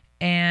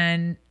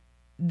 And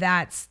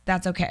that's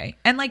okay.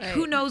 And like,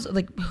 who knows?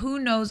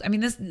 I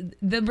mean,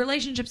 the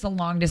relationship's a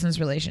long distance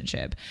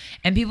relationship,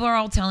 and people are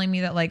all telling me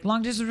that like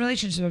long distance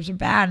relationships are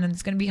bad and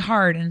it's going to be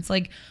hard. And it's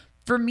like,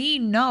 for me,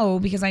 no,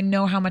 because I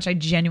know how much I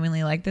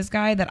genuinely like this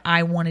guy that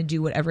I want to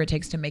do whatever it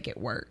takes to make it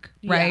work.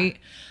 Right.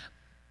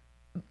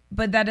 Yeah.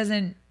 But that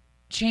doesn't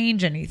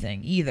change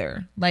anything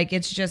either. Like,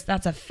 it's just,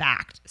 that's a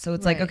fact. So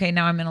it's like, okay,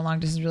 now I'm in a long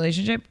distance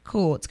relationship.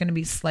 Cool. It's going to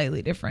be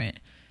slightly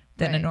different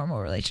than a normal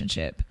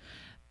relationship.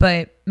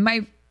 But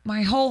my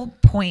whole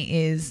point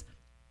is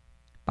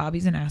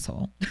Bobby's an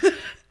asshole.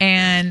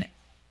 And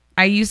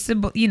I used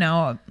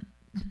to,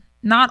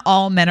 not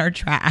all men are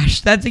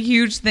trash. That's a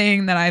huge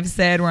thing that I've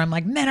said where I'm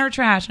like, men are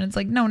trash. And it's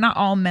like, no, not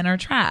all men are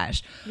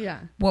trash. Yeah.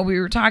 What we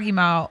were talking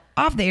about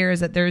off the air is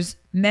that there's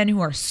men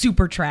who are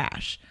super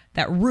trash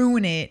that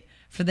ruin it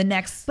for the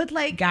next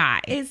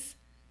guy. Is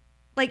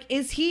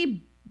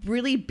he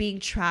really being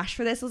trash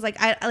for this? Is like,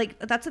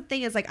 that's the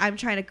thing is like, I'm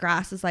trying to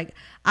grasp is like,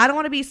 I don't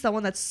want to be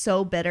someone that's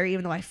so bitter,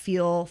 even though I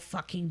feel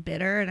fucking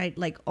bitter. And I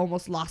like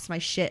almost lost my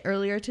shit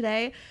earlier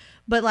today.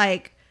 But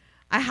like,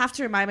 I have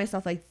to remind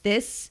myself like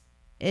this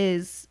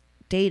is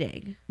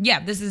dating. Yeah,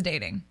 this is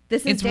dating.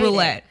 It's dating.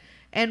 Roulette.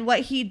 And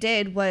what he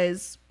did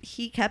was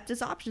he kept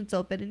his options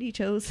open and he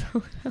chose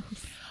someone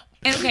else.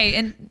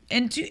 Okay,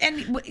 and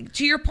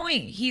to your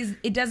point,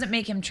 it doesn't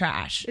make him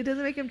trash. It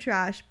doesn't make him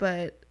trash,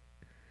 but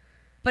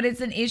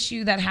it's an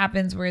issue that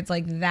happens where it's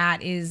like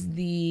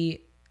the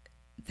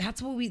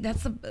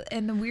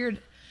weird.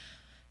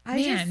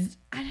 I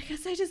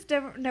guess I just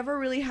never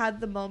really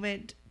had the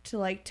moment to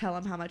like tell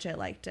him how much I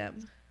liked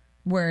him.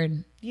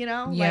 Word.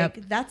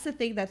 Like that's the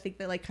thing that I think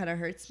that like kind of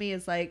hurts me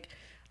is like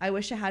I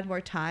wish I had more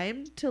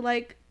time to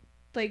like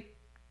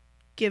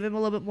give him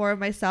a little bit more of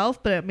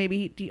myself, but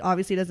maybe he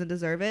obviously doesn't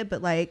deserve it.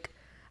 But like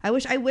I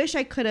wish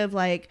I could have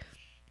like,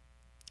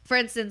 for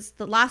instance,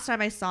 the last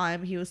time I saw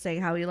him, he was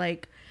saying how he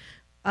like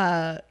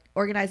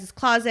organized his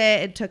closet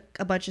and took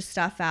a bunch of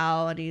stuff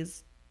out, and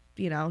he's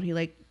he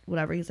like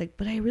whatever, he's like,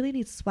 but I really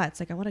need sweats,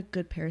 like I want a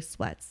good pair of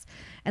sweats.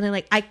 And then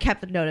like I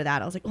kept a note of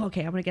that. I was like,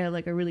 okay, I'm gonna get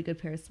like a really good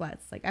pair of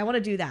sweats, like I want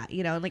to do that,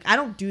 and like I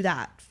don't do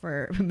that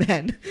for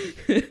men.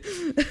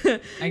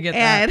 I get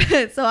that.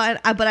 And so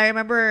but I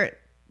remember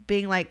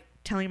being like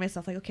telling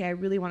myself like, okay, I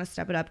really want to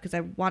step it up because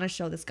I want to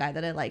show this guy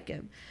that I like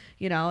him,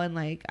 and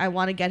like I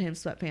want to get him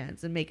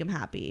sweatpants and make him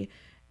happy.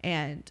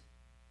 And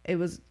it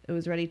was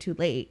already too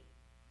late.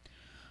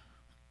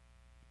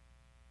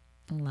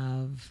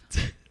 Love.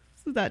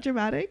 Is that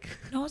dramatic?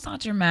 No, it's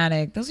not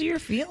dramatic. Those are your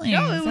feelings.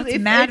 No,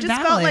 it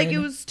just felt like it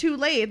was too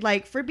late.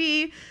 Like for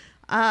me,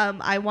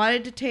 I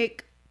wanted to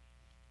take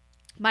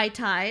my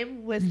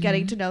time with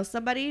getting to know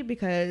somebody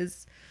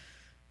because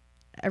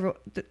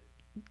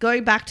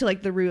going back to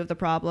like the root of the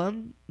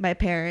problem, my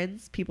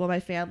parents, people in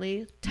my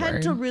family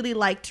tend to really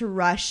like to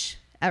rush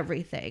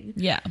everything.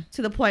 Yeah.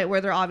 To the point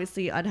where they're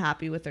obviously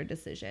unhappy with their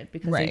decision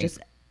because they just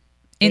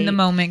in the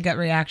moment gut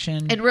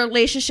reaction. In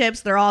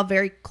relationships, they're all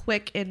very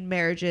quick in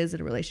marriages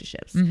and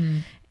relationships. Mm-hmm.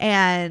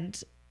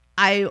 And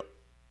I,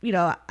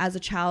 as a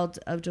child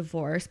of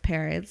divorced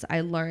parents,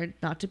 I learned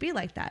not to be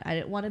like that. I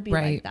didn't want to be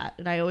like that.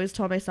 And I always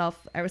told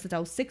myself ever since I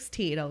was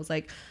 16, I was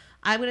like,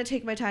 I'm going to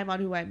take my time on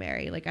who I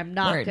marry. Like, I'm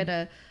not going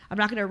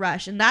to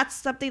rush. And that's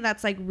something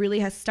that's like really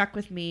has stuck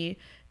with me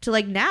to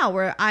like now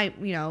where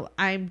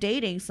I'm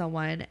dating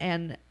someone,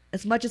 and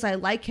as much as I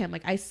like him,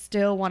 like I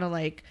still want to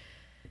like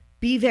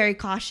be very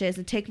cautious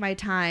and take my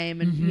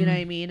time, and you know what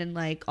I mean? And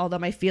like, although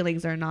my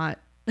feelings are not,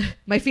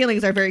 my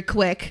feelings are very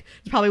quick.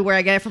 It's probably where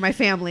I get it from my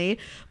family,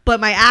 but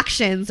my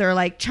actions are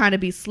like trying to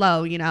be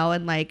slow, you know,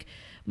 and like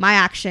my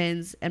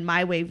actions and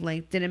my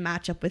wavelength didn't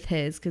match up with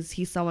his, because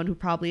he's someone who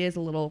probably is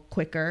a little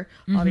quicker,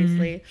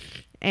 obviously.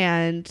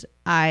 And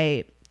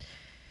I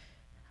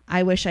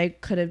wish I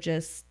could have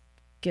just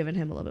given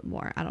him a little bit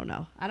more. I don't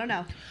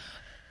know.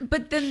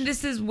 But then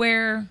this is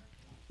where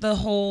the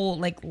whole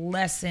like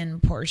lesson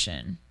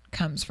portion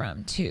comes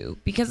from too,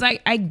 because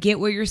I get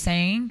what you're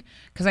saying,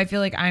 because I feel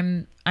like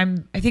I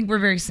think we're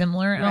very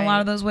similar in a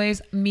lot of those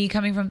ways. Me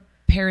coming from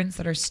parents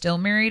that are still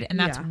married, and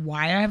that's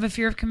why I have a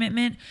fear of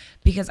commitment,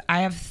 because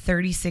I have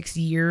 36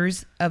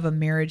 years of a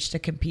marriage to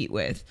compete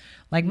with.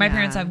 Like my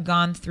parents have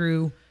gone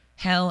through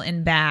hell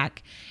and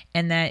back,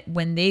 and that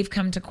when they've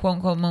come to quote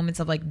unquote moments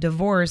of like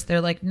divorce,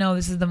 they're like, no,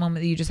 this is the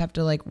moment that you just have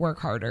to like work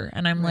harder.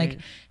 And I'm like,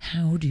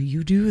 how do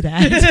you do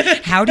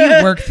that? How do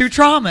you work through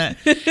trauma?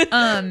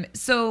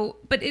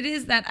 But it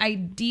is that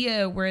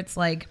idea where it's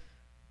like,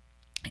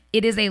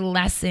 it is a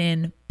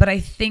lesson, but I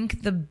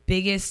think the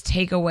biggest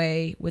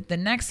takeaway with the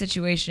next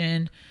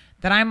situation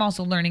that I'm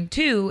also learning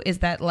too is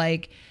that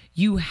like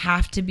you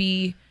have to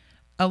be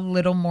a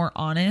little more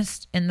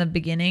honest in the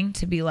beginning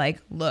to be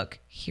like, look,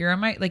 here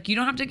am I. Like you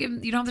don't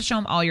have to show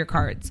them all your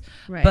cards,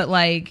 but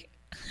like,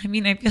 I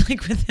mean, I feel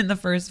like within the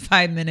first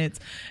 5 minutes,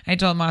 I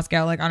told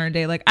Moscow like on our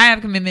day, like I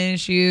have commitment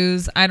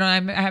issues. I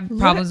have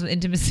problems with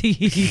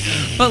intimacy,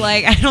 but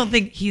like I don't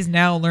think he's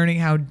now learning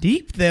how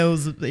deep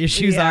those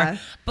issues are.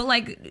 But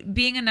like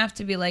being enough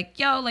to be like,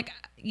 yo, like,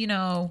 you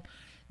know,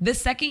 the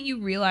second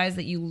you realize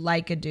that you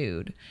like a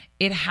dude,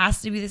 it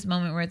has to be this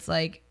moment where it's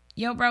like,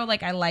 yo, bro,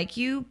 like I like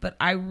you, but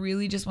I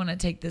really just want to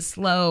take this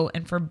slow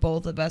and for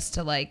both of us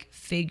to like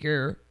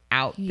figure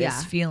out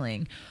this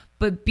feeling.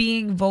 But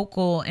being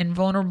vocal and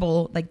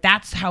vulnerable, like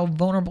that's how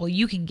vulnerable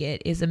you can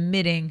get, is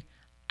admitting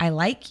I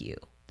like you.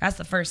 That's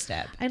the first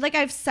step. And like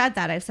I've said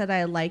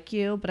I like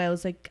you, but I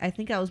was like, I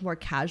think I was more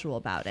casual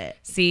about it.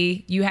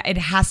 See, it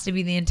has to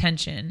be the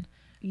intention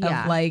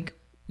of like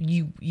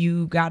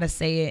you got to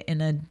say it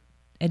in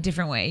a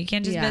different way. You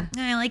can't just be like,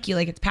 I like you,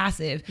 like it's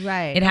passive.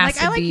 Right. It has like,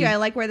 to I like be, you. I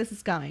like where this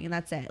is going, and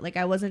that's it. Like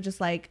I wasn't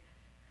just like,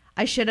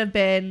 I should have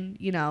been,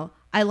 you know,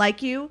 I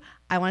like you.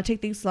 I want to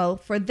take things slow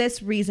for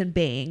this reason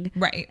being.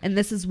 Right. And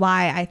this is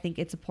why I think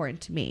it's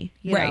important to me.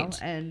 You know?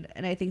 And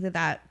I think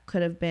that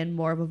could have been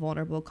more of a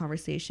vulnerable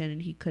conversation,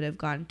 and he could have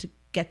gone to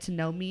get to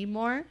know me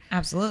more.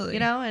 Absolutely.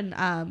 You know, and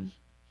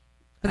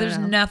but there's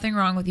nothing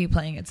wrong with you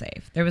playing it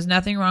safe. There was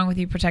nothing wrong with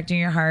you protecting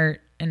your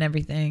heart and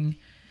everything.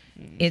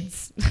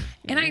 It's,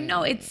 and I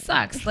know it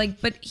sucks. Like,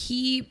 but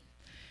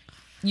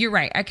you're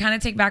right. I kind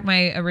of take back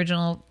my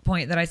original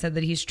point that I said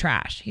that he's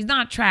trash. He's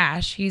not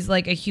trash. He's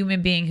like a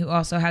human being who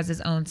also has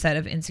his own set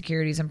of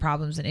insecurities and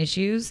problems and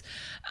issues.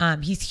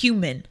 He's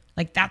human.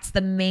 Like that's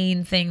the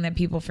main thing that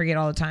people forget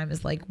all the time,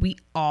 is like we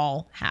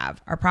all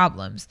have our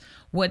problems.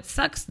 What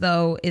sucks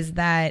though is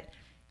that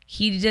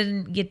he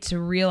didn't get to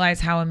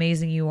realize how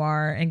amazing you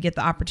are and get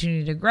the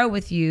opportunity to grow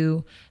with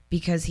you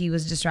because he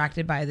was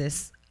distracted by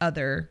this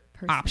other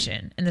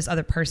option and this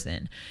other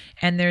person.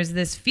 And there's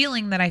this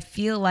feeling that I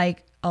feel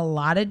like a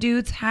lot of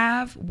dudes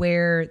have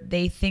where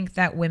they think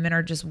that women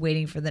are just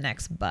waiting for the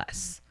next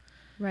bus.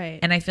 Right.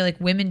 And I feel like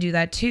women do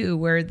that too,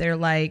 where they're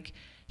like,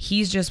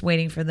 he's just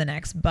waiting for the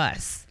next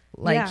bus.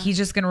 Like he's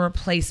just going to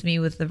replace me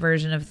with the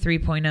version of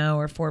 3.0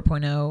 or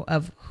 4.0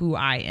 of who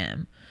I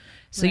am.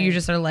 So you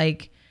just are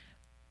like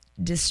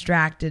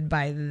distracted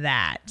by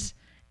that.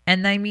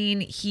 And I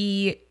mean,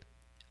 he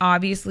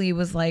obviously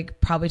was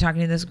like probably talking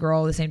to this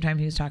girl at the same time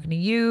he was talking to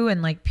you,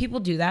 and like people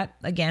do that.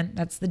 Again,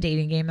 that's the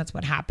dating game. That's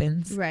what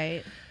happens.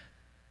 Right.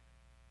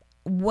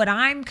 What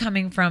I'm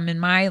coming from in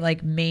my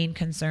like main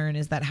concern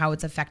is that how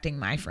it's affecting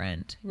my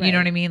friend. Right. You know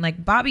what I mean?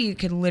 Like Bobby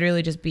could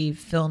literally just be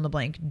fill in the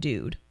blank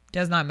dude.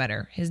 Does not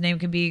matter. His name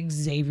could be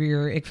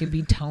Xavier. It could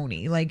be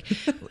Tony. Like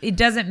it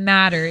doesn't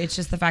matter. It's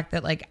just the fact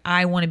that like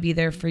I want to be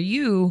there for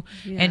you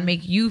and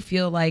make you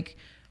feel like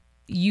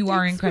you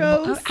are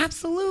incredible. Oh,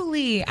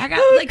 absolutely. I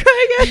got like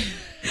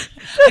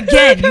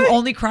again, you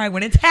only cry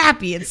when it's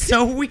happy. It's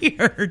so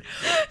weird.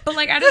 But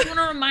like I just want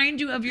to remind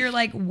you of your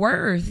like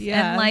worth.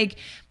 And like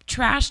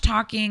trash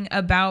talking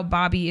about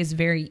Bobby is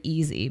very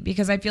easy,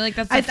 because I feel like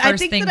that's the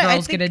first thing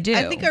girls get to do.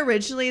 I think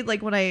originally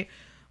like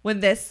when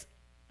this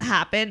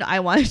happened,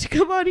 I wanted to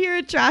come on here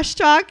and trash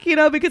talk, you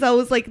know, because I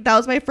was like, that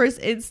was my first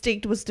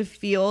instinct, was to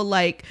feel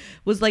like,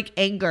 was like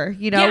anger,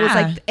 you know. It was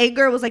like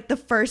anger was like the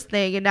first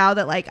thing, and now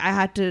that like I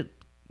had to,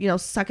 you know,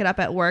 suck it up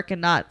at work and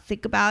not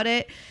think about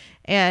it,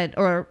 and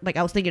or like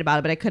I was thinking about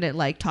it but I couldn't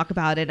like talk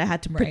about it. I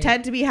had to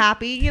pretend to be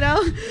happy, you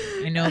know.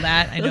 I know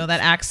that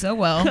act so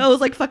well. I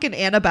was like fucking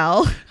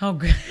Annabelle. Oh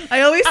good.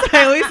 I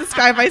always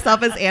describe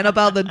myself as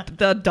Annabelle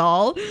the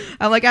doll.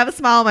 I'm like, I have a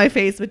smile on my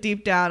face, but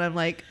deep down I'm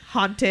like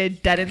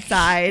haunted, dead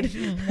inside.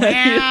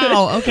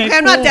 Wow. Okay.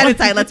 I'm not dead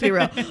inside. Let's be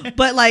real.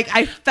 But like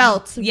I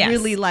felt Yes.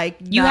 really like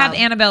You have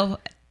Annabelle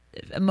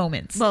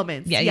moments.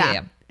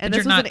 Yeah. And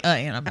you're not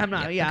Annabelle. I'm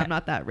not. Yeah, okay. I'm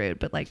not that rude.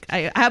 But like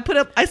I put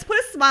a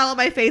smile on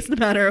my face no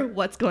matter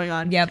what's going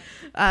on. Yep.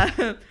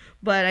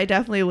 But I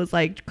definitely was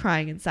like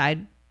crying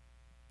inside,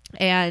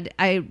 and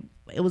I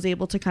was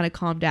able to kind of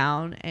calm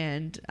down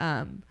and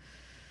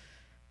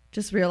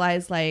just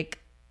realize like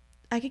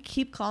I could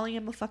keep calling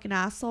him a fucking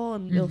asshole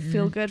and it'll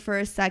feel good for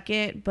a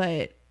second,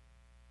 but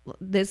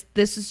this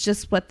is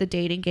just what the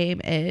dating game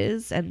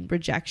is, and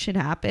rejection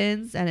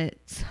happens and it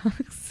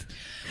sucks.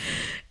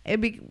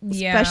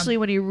 Especially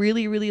when you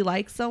really, really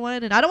like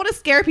someone. And I don't want to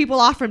scare people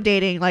off from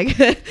dating. Like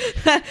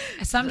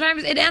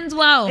sometimes it ends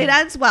well. It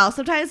ends well.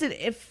 Sometimes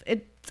it's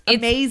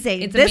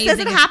amazing. This amazing.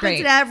 doesn't happen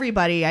great. to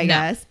everybody, I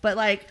guess. But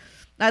like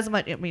as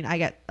much, I mean, I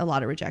get a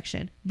lot of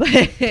rejection, but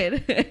I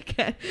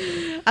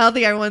don't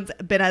think everyone's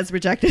been as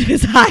rejected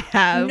as I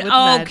have. With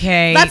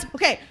okay. Men. That's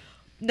okay.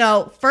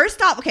 No,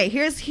 first off, okay,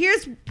 here's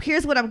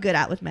what I'm good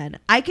at with men.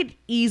 I could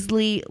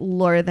easily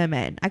lure them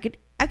in. I could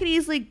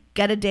easily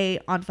get a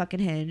date on fucking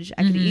Hinge.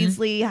 I could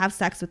easily have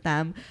sex with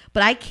them,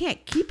 but I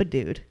can't keep a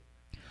dude.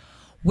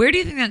 Where do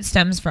you think that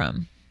stems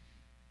from?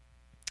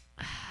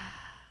 I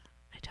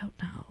don't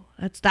know.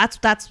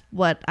 That's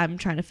what I'm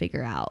trying to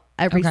figure out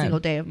every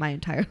single day of my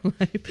entire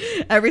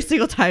life. Every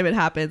single time it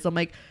happens, I'm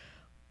like,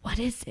 what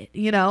is it?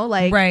 You know,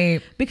 like,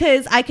 right.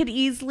 Because I could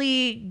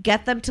easily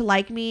get them to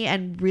like me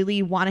and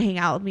really want to hang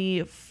out with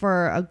me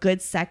for a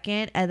good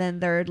second. And then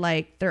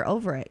they're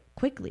over it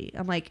quickly.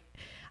 I'm like,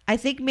 I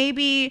think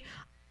maybe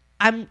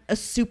I'm a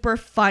super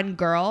fun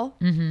girl,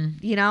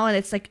 you know, and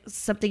it's like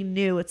something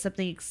new. It's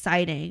something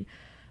exciting.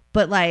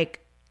 But like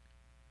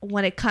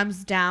when it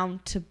comes down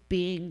to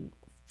being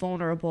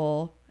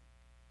vulnerable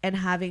and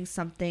having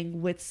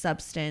something with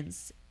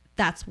substance,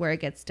 that's where it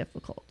gets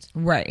difficult.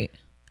 Right.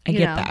 I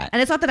get that.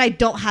 And it's not that I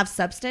don't have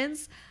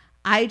substance.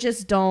 I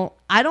just don't.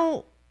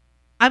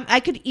 I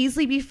could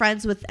easily be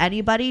friends with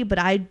anybody, but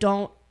I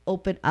don't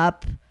open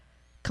up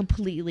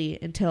completely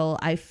until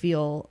I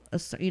feel,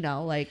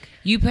 like.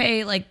 You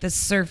play like the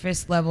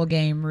surface level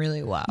game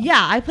really well.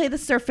 Yeah, I play the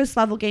surface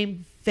level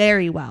game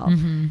very well.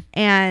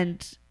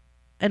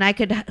 And I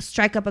could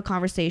strike up a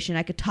conversation.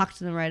 I could talk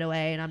to them right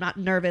away, and I'm not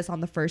nervous on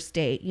the first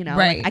date. You know,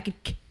 right? Like, I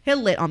could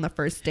kill it on the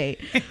first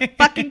date,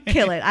 fucking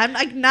kill it. I'm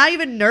like not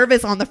even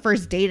nervous on the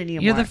first date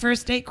anymore. You're the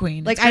first date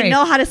queen. Like I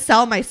know how to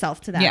sell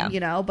myself to them, yeah. you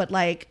know, but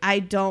like I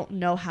don't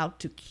know how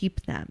to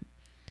keep them.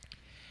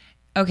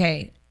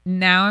 Okay,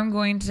 now I'm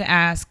going to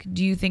ask: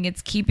 do you think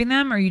it's keeping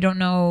them, or you don't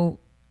know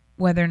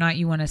whether or not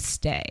you want to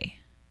stay?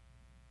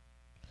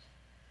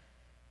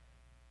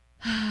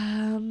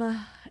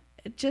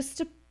 It just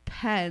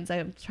depends.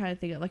 I'm trying to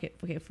think of like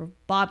okay, for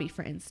Bobby,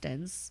 for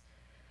instance,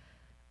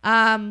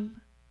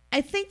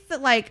 I think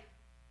that like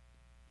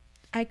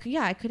I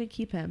couldn't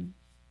keep him.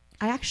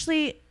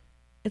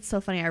 It's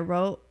so funny. I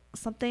wrote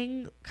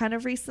something kind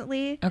of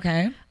recently.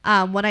 Okay.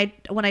 When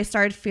I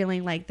started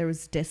feeling like there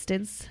was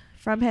distance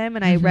from him,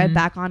 and I read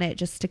back on it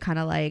just to kind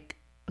of like,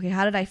 okay,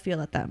 how did I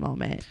feel at that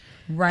moment?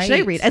 Right. Should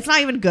I read it? It's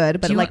not even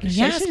good, but like,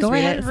 yes, go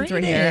ahead, read since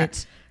we're here.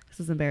 This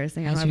is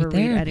embarrassing. I don't ever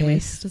read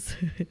anyways. Just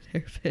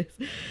therapist.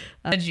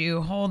 Judge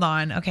you. Hold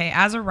on. Okay,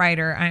 as a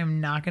writer, I am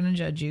not going to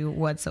judge you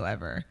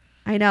whatsoever.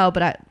 I know,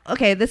 but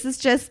this is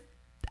just,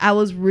 I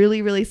was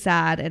really, really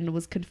sad and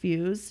was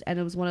confused. And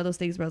it was one of those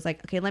things where I was like,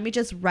 okay, let me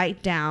just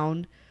write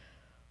down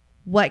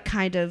what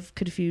kind of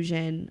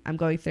confusion I'm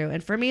going through.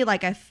 And for me,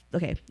 like, I'll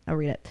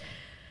read it.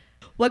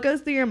 What goes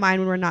through your mind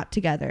when we're not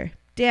together?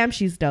 Damn,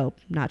 she's dope.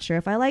 Not sure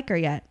if I like her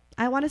yet.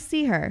 I want to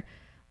see her.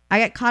 I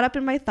get caught up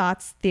in my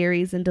thoughts,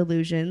 theories, and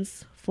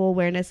delusions. Full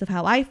awareness of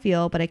how I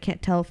feel, but I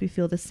can't tell if you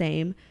feel the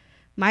same.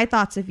 My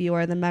thoughts of you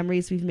are the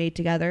memories we've made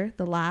together,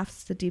 the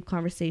laughs, the deep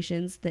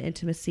conversations, the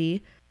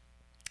intimacy.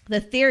 The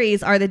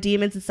theories are the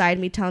demons inside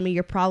me telling me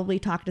you're probably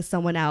talking to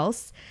someone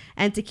else,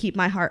 and to keep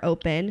my heart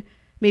open.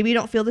 Maybe you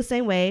don't feel the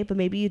same way, but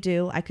maybe you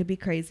do. I could be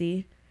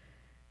crazy.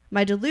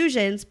 My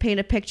delusions paint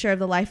a picture of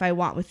the life I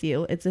want with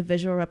you. It's a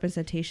visual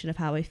representation of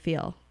how I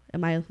feel.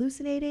 Am I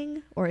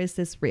hallucinating, or is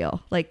this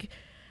real? Like,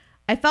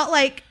 I felt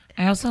like...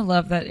 I also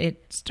love that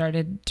it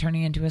started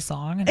turning into a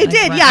song. And it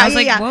did, yeah. I was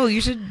like, whoa, you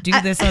should do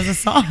this as a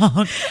song.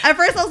 At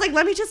first, I was like,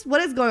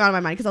 what is going on in my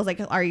mind? Because I was like,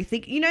 are you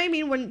thinking, you know what I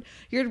mean? When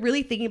you're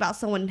really thinking about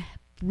someone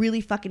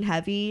really fucking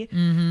heavy,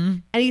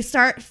 and you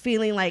start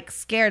feeling like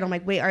scared. I'm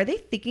like, wait, are they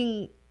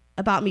thinking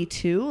about me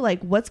too?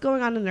 Like, what's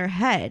going on in their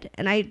head?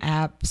 And I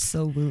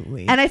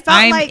absolutely, and I felt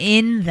I'm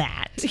in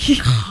that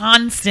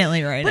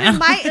constantly right now.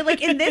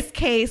 But in this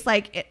case,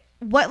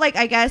 what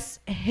I guess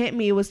hit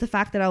me was the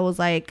fact that I was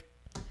like,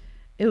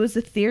 it was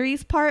the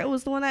theories part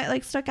was the one that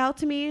like stuck out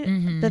to me.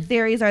 The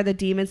theories are the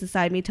demons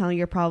inside me telling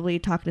you're probably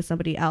talking to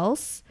somebody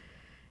else,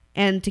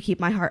 and to keep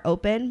my heart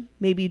open.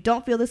 Maybe you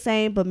don't feel the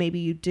same, but maybe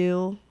you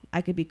do.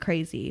 I could be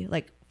crazy.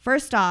 Like,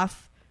 first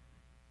off,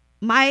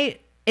 my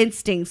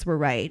instincts were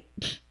right.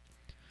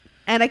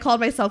 And I called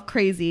myself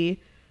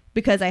crazy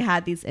because I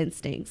had these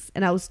instincts,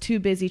 and I was too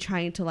busy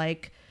trying to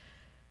like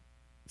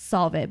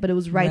solve it, but it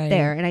was right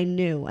there, and I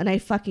knew, and I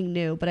fucking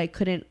knew, but I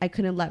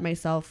couldn't let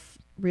myself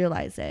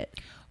realize it.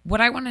 What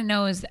I want to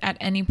know is, at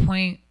any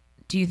point,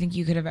 do you think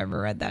you could have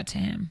ever read that to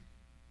him?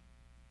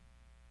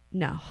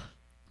 No.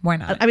 Why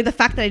not? I mean, the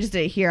fact that I just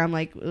did it here, I'm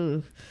like,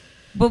 ugh.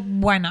 But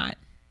why not?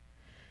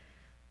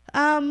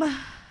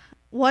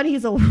 One,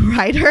 he's a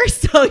writer,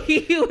 so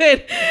he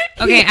would.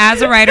 Okay,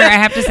 as a writer, I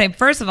have to say,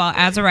 first of all,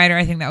 as a writer,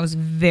 I think that was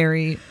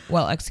very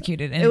well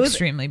executed and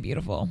extremely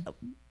beautiful.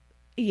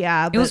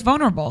 Yeah. It was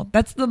vulnerable.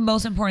 That's the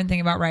most important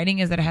thing about writing,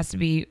 is that it has to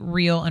be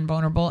real and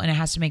vulnerable, and it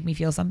has to make me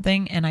feel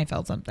something, and I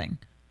felt something.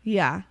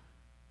 Yeah.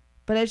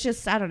 But it's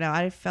just, I don't know.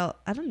 I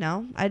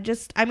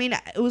mean,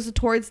 it was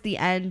towards the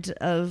end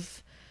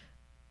of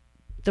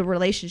the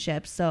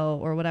relationship,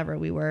 or whatever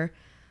we were.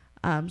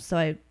 So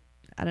I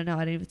don't know. I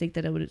didn't even think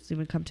that it would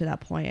even come to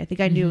that point. I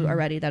think I knew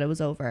already that it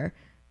was over,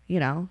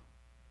 I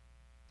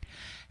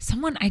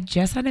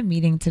just had a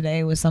meeting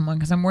today with someone,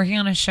 because I'm working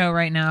on a show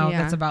right now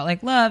that's about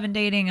like love and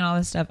dating and all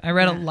this stuff. I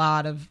read a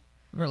lot of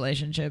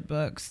relationship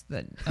books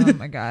that, oh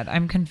my God,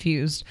 I'm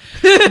confused.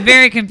 I'm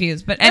very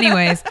confused. But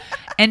anyways,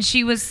 and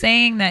she was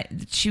saying that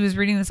she was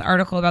reading this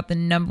article about the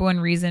number one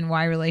reason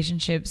why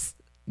relationships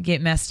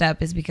get messed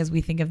up is because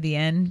we think of the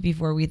end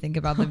before we think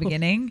about the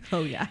beginning.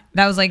 Oh yeah.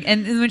 That was like,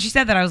 and when she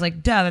said that, I was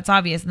like, duh, that's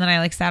obvious. And then I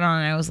like sat on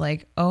it and I was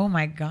like, oh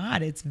my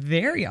God, it's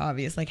very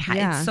obvious. Like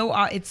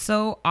it's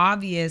so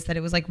obvious that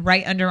it was like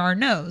right under our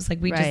nose.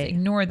 Like we just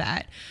ignore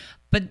that.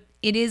 But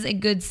it is a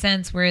good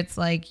sense where it's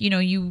like,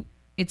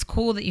 it's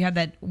cool that you had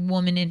that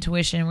woman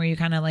intuition where you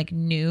kind of like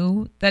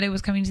knew that it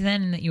was coming to the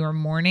end and that you were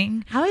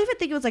mourning. I don't even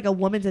think it was like a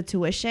woman's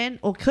intuition.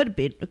 Well, it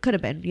could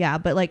have been. Yeah.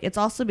 But like, it's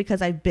also because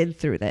I've been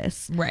through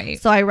this. Right.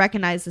 So I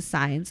recognize the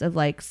signs of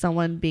like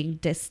someone being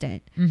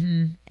distant.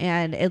 Mm-hmm.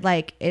 And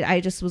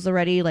I just was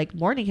already like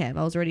mourning him.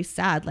 I was already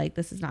sad. Like,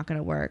 this is not going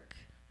to work,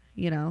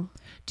 Do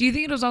you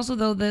think it was also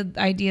though the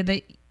idea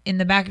that in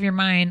the back of your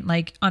mind,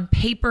 like on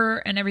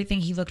paper and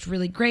everything, he looked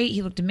really great.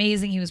 He looked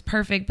amazing. He was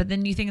perfect. But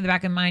then you think in the back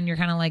of your mind, you're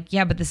kind of like,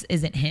 yeah, but this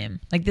isn't him.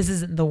 Like, this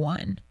isn't the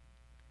one.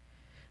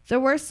 There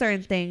were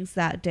certain things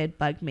that did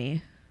bug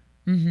me.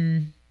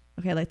 Mm-hmm.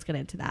 Okay, let's get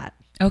into that.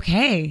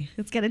 Okay.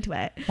 Let's get into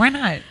it. Why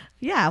not?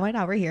 Yeah, why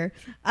not? We're here.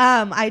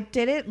 I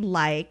didn't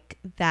like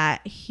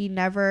that he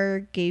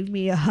never gave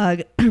me a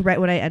hug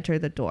right when I entered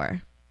the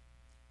door.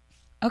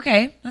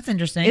 Okay, that's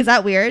interesting. Is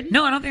that weird?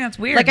 No, I don't think that's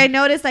weird. Like, I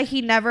noticed that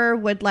he never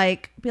would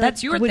like be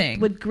that's like, your thing.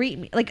 Would greet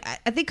me. Like,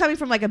 I think coming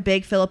from like a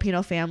big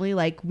Filipino family,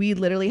 like we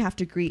literally have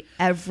to greet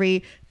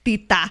every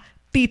tita,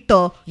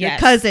 tito, your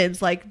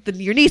cousins, like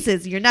your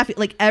nieces, your nephew,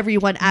 like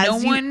everyone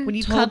as when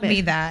you told come me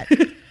in. that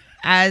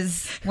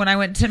as when I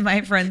went to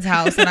my friend's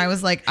house and I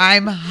was like,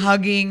 I'm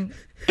hugging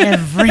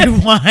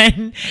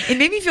everyone. It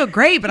made me feel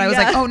great, but I was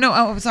like, oh no,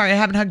 I'm sorry, I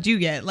haven't hugged you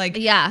yet. Like,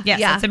 yes,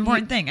 that's an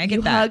important thing. I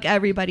get that. You hug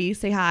everybody, you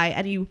say hi,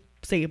 and you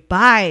say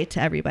bye to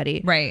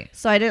everybody. Right.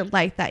 So I didn't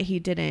like that he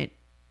didn't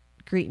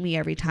greet me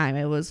every time.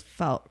 It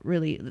felt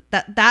really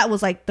that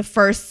was like the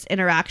first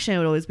interaction. It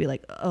would always be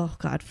like, oh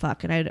God,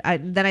 fuck. And I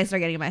then I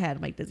start getting in my head.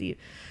 I'm like, does he,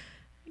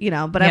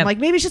 but I'm like,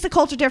 maybe it's just a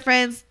culture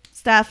difference.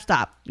 Stop.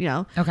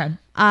 Okay.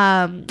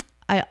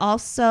 I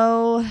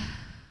also,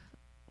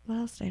 what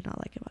else did I not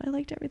like about it? I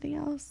liked everything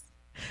else.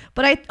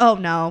 But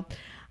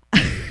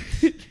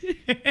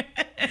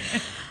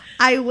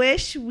I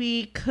wish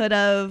we could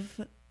have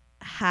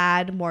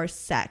had more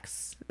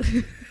sex.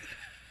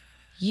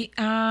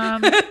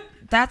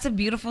 That's a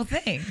beautiful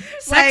thing.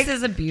 Sex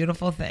is a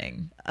beautiful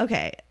thing.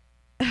 Okay.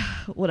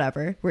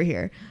 Whatever. We're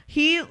here.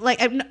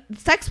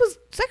 Sex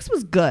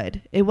was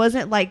good. It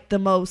wasn't like the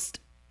most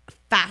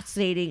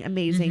fascinating,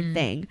 amazing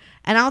thing.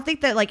 And I don't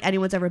think that like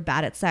anyone's ever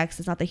bad at sex.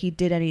 It's not that he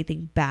did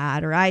anything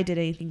bad or I did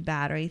anything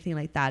bad or anything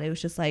like that. It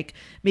was just like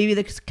maybe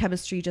the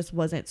chemistry just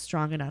wasn't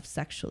strong enough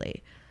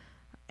sexually.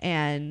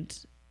 And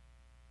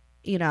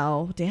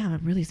damn,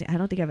 I'm really saying, I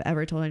don't think I've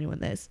ever told anyone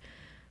this.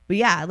 But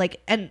yeah,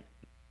 like, and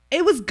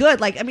it was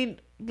good. Like, I mean,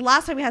 the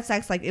last time we had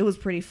sex, like, it was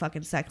pretty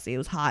fucking sexy. It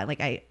was hot. Like,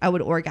 I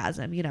would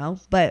orgasm,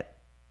 but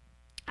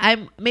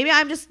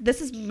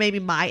this is maybe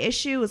my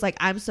issue is like,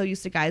 I'm so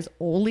used to guys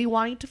only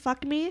wanting to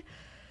fuck me.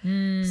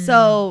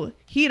 So,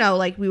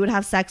 like we would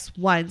have sex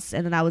once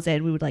and then that was it.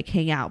 And we would like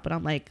hang out, but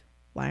I'm like,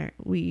 why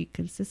aren't we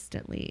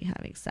consistently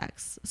having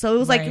sex? So it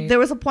was like, there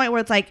was a point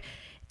where it's like,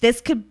 this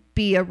could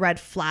be a red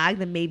flag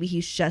that maybe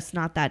he's just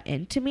not that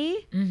into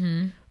me.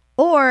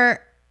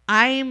 Or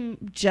I'm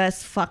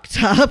just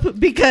fucked up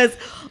because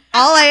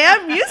all I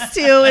am used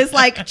to is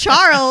like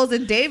Charles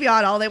and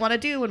Davion. All they want to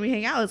do when we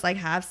hang out is like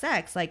have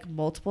sex like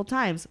multiple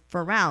times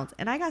for rounds.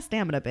 And I got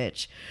stamina,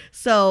 bitch.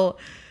 So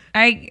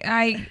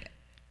I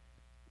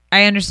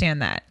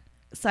understand that.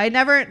 So I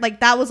never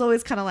like, that was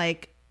always kind of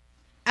like,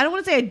 I don't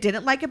want to say I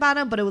didn't like about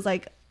him, but it was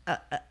like,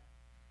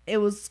 it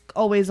was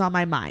always on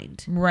my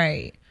mind.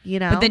 Right.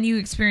 But then you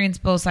experience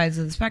both sides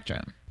of the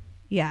spectrum.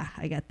 Yeah,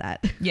 I get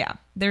that. Yeah.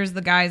 There's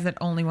the guys that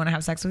only want to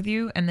have sex with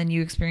you, and then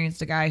you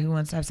experienced a guy who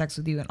wants to have sex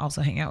with you and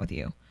also hang out with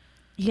you.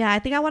 Yeah, I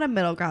think I want a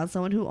middle ground,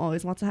 someone who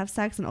always wants to have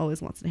sex and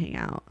always wants to hang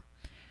out.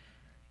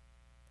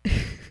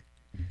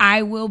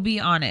 I will be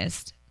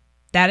honest.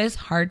 That is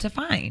hard to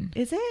find.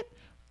 Is it?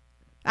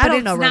 I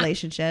don't know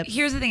relationships.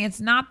 Here's the thing.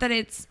 It's not that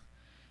it's,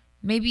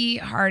 maybe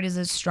hard is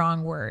a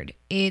strong word.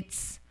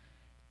 It's,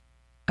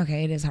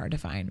 okay, it is hard to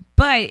find.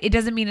 But it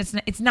doesn't mean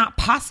it's not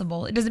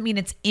possible. It doesn't mean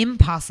it's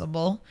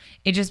impossible.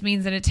 It just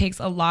means that it takes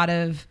a lot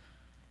of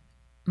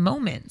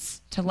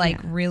moments to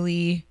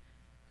really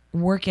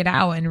work it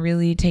out and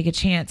really take a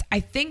chance. I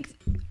think,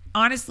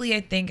 honestly,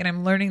 and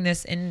I'm learning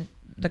this in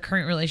the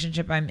current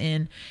relationship I'm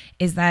in,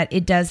 is that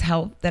it does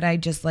help that I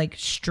just like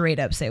straight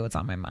up say what's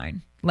on my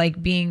mind,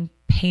 like being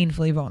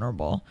painfully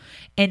vulnerable.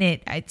 And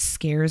it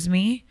scares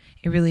me.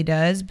 It really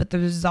does. But the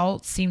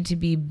results seem to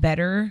be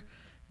better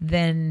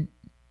than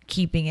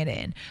keeping it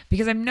in,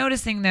 because I'm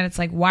noticing that it's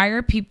like, why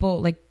are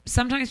people like,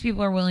 sometimes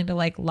people are willing to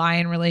like lie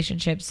in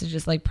relationships to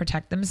just like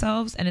protect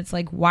themselves. And it's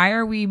like, why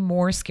are we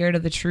more scared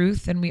of the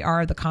truth than we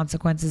are the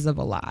consequences of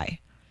a lie?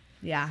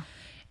 Yeah.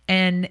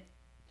 And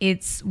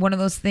it's one of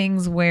those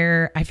things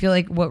where I feel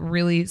like what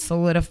really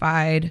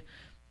solidified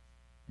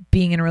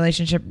being in a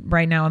relationship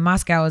right now in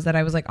Moscow is that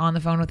I was like on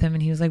the phone with him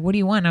and he was like, what do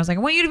you want? And I was like,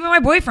 I want you to be my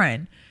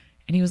boyfriend.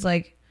 And he was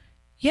like,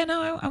 yeah,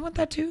 no, I want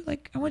that too.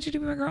 Like, I want you to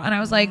be my girl. And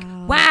I was like,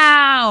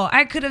 wow,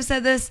 I could have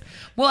said this.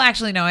 Well,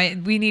 actually, no,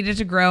 we needed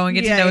to grow and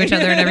get to know each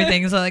other and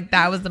everything. So like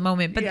that was the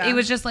moment. But it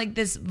was just like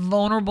this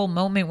vulnerable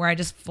moment where I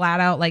just flat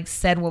out like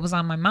said what was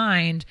on my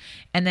mind.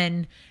 And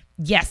then,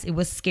 yes, it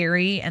was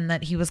scary, and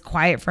that he was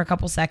quiet for a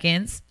couple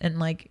seconds and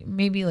like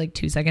maybe like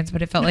 2 seconds,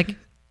 but it felt like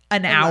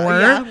an hour.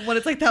 Yeah, when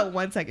it's like that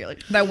 1 second.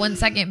 Like that 1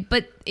 second.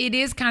 But it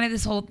is kind of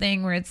this whole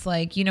thing where it's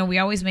like, you know, we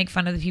always make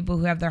fun of the people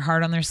who have their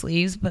heart on their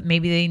sleeves, but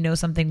maybe they know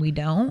something we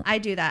don't. I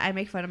do that. I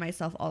make fun of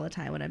myself all the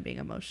time when I'm being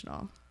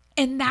emotional.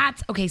 And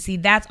that's okay. See,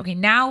 that's okay.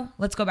 Now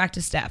let's go back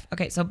to Steph.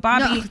 Okay, so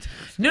Bobby.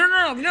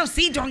 No.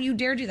 See, don't you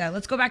dare do that.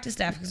 Let's go back to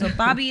Steph. So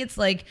Bobby, it's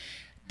like,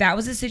 that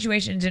was a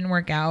situation, didn't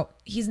work out.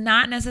 He's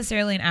not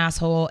necessarily an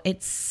asshole.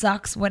 It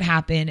sucks what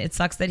happened. It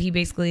sucks that he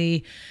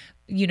basically,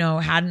 you know,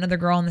 had another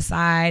girl on the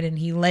side and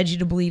he led you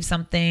to believe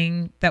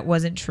something that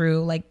wasn't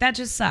true. Like, that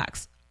just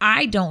sucks.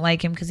 I don't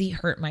like him because he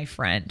hurt my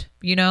friend,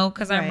 you know,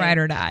 because I'm ride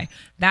or die.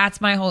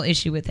 That's my whole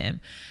issue with him.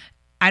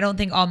 I don't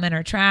think all men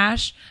are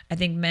trash. I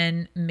think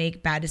men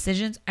make bad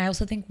decisions. I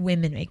also think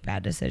women make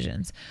bad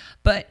decisions.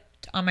 But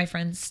on my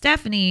friend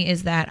Stephanie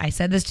is that I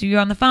said this to you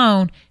on the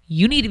phone.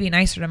 You need to be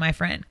nicer to my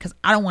friend because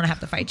I don't want to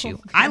have to fight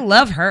you. I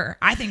love her.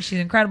 I think she's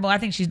incredible. I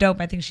think she's dope.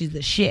 I think she's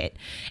the shit.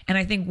 And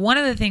I think one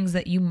of the things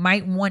that you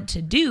might want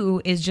to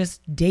do is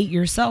just date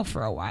yourself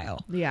for a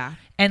while. Yeah.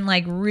 And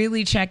like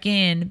really check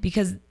in,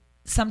 because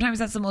sometimes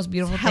that's the most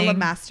beautiful thing. Hella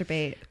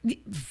masturbate.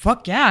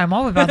 Fuck yeah. I'm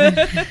all about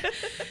that.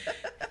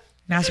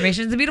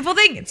 Masturbation is a beautiful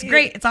thing. It's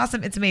great. It's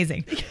awesome. It's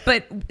amazing.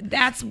 But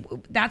that's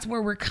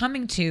where we're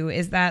coming to,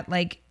 is that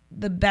like,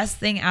 the best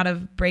thing out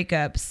of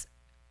breakups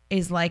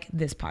is like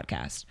this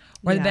podcast,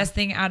 or the best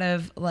thing out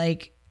of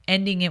like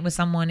ending it with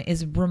someone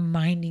is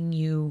reminding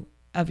you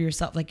of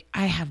yourself. Like,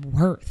 I have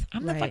worth.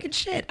 I'm the fucking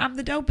shit. I'm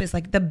the dopest.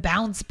 Like, the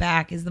bounce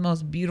back is the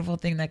most beautiful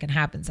thing that can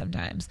happen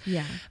sometimes.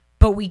 Yeah.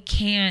 But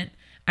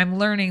I'm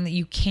learning that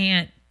you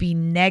can't be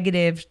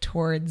negative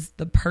towards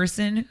the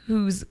person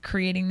who's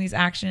creating these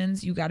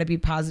actions. You got to be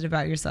positive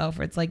about yourself,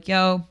 where it's like,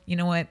 yo, you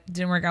know what?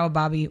 Didn't work out with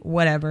Bobby,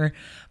 whatever.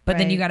 But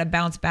then you got to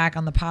bounce back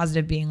on the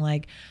positive, being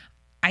like,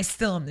 I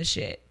still am the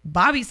shit.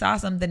 Bobby saw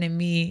something in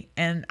me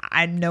and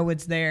I know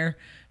it's there.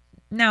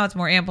 Now it's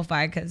more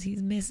amplified because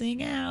he's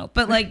missing out.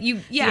 But like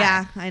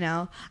yeah, I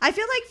know. I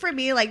feel like for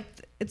me, like,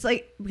 it's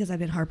like, because I've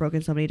been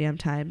heartbroken so many damn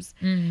times.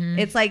 Mm-hmm.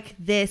 It's like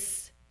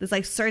there's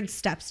like certain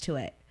steps to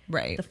it.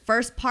 Right. The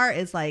first part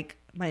is like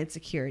my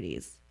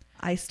insecurities.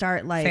 I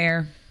start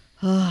like,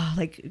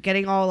 like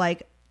getting all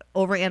like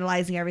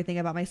overanalyzing everything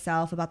about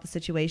myself, about the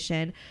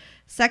situation.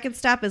 Second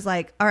step is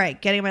like, all right,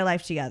 getting my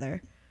life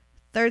together.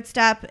 Third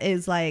step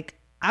is like,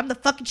 I'm the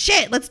fucking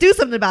shit. Let's do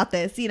something about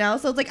this, you know?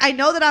 So it's like, I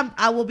know that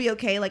I will be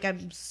okay. Like,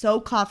 I'm so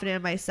confident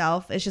in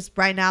myself. It's just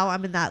right now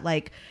I'm in that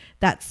like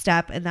that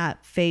step and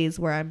that phase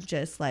where I'm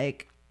just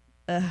like,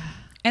 ugh.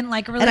 And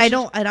like a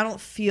relationship, and I don't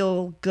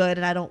feel good,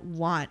 and I don't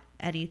want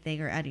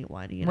anything or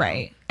anyone, you know?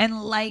 Right.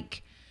 And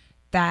like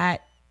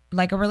that,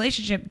 like a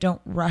relationship,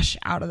 don't rush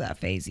out of that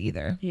phase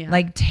either. Yeah.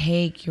 Like,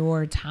 take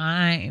your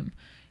time,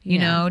 you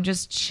know,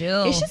 just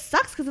chill. It just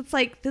sucks because it's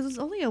like, this is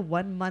only a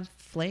 1 month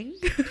fling.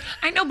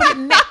 I know, but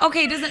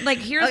okay, doesn't like,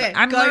 here's, okay,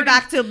 I'm going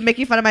back to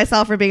making fun of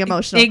myself for being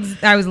emotional.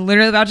 I was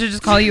literally about to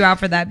just call you out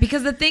for that,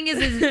 because the thing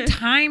is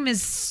time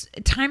is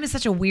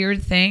such a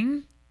weird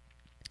thing.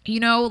 You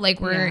know, like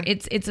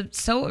it's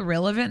so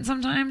irrelevant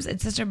sometimes.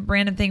 It's such a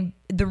random thing.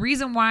 The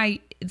reason why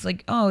it's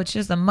like, oh, it's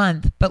just a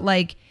month, but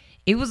like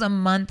it was a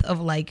month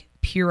of like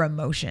pure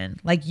emotion.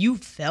 Like, you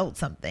felt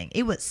something.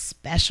 It was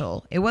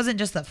special. It wasn't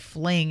just a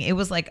fling. It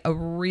was like a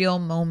real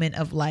moment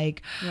of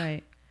like,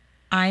 right,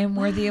 I am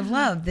worthy of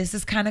love. This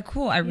is kind of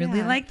cool. I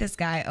really like this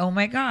guy. Oh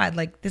my God.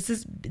 Like, this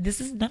is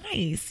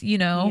nice, you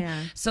know?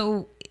 Yeah.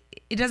 So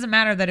it doesn't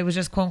matter that it was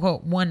just quote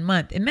unquote 1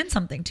 month. It meant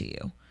something to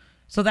you.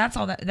 So that's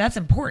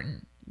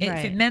important.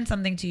 If it meant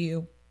something to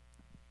you,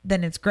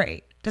 then it's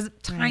great.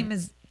 Time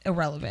is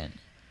irrelevant.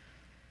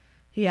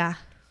 Yeah,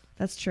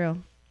 that's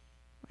true.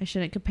 I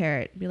shouldn't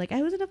compare it. Be like,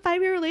 I was in a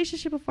 5-year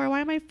relationship before.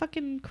 Why am I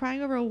fucking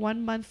crying over a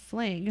 1-month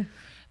fling?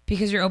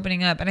 Because you're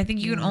opening up. And I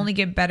think you can only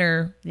get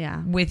better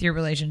with your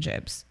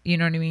relationships. You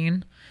know what I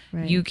mean?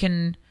 Right. You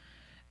can,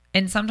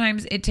 and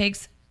sometimes it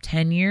takes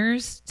 10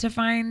 years to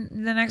find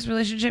the next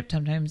relationship.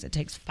 Sometimes it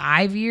takes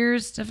 5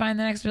 years to find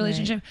the next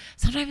relationship. Right.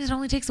 Sometimes it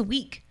only takes a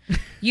week.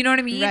 You know what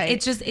I mean? Right.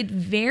 It's just, it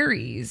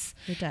varies.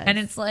 It does. And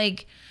it's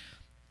like,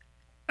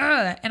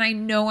 and I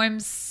know I'm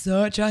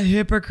such a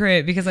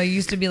hypocrite because I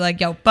used to be like,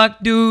 yo,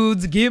 fuck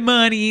dudes, get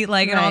money,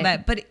 like, and all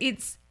that. But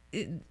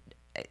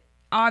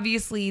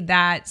obviously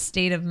that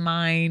state of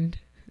mind,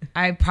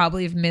 I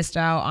probably have missed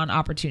out on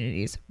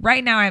opportunities.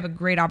 Right now I have a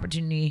great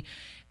opportunity,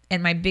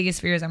 and my biggest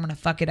fear is I'm going to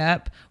fuck it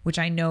up, which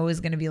I know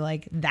is going to be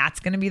like, that's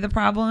going to be the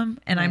problem.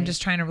 And I'm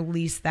just trying to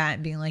release that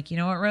and being like, you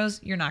know what,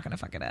 Rose, you're not going to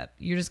fuck it up.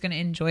 You're just going to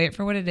enjoy it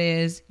for what it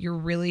is.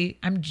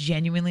 I'm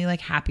genuinely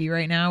like happy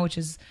right now, which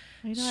is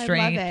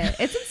strange. I love it.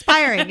 It's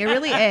inspiring. It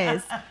really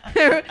is.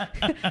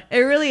 It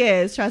really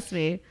is. Trust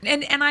me.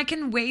 And I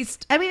can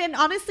waste. I mean, and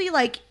honestly,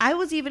 like I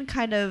was even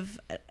kind of,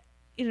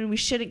 we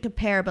shouldn't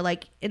compare, but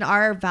like in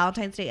our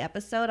Valentine's Day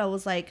episode, I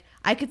was like,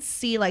 I could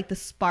see like the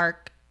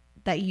spark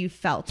that you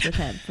felt with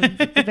him from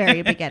the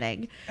very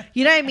beginning.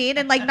 You know what I mean?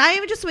 And like, not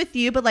even just with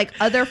you, but like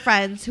other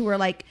friends who were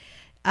like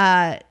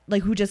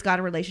who just got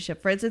a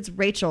relationship. For instance,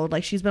 Rachel,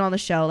 like she's been on the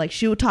show, like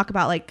she would talk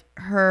about like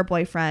her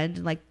boyfriend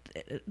and like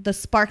the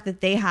spark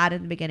that they had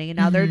in the beginning, and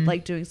now they're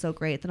like doing so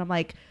great. Then I'm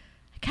like,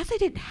 I guess I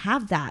didn't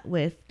have that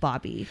with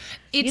Bobby.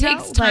 It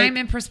takes time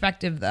and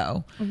perspective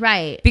though.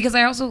 Right. Because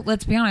I also,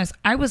 let's be honest,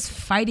 I was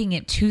fighting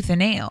it tooth and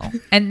nail.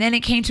 And then it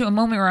came to a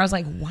moment where I was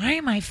like, why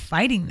am I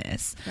fighting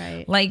this?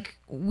 Right. Like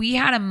we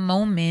had a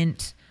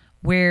moment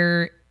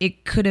where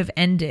it could have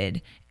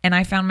ended, and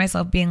I found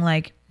myself being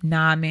like,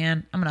 nah,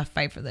 man, I'm going to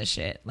fight for this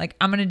shit. Like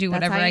I'm going to do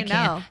whatever I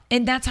can. Know.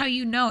 And that's how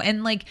you know.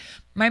 And like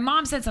my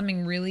mom said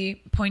something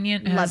really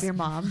poignant. Love your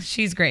mom.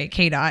 She's great.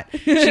 K-Dot.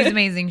 She's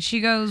amazing. She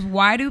goes,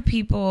 why do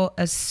people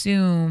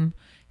assume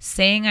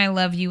saying I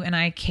love you and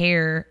I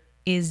care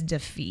is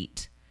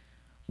defeat?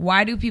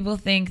 Why do people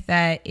think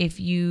that if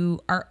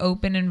you are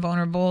open and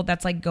vulnerable,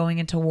 that's like going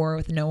into war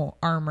with no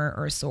armor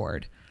or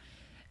sword?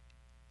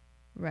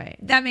 Right.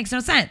 That makes no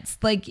sense.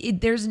 Like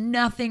there's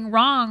nothing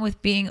wrong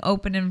with being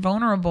open and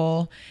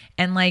vulnerable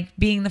and like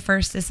being the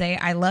first to say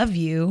I love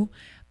you,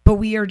 but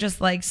we are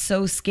just like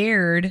so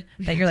scared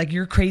that you're like,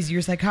 you're crazy,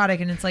 you're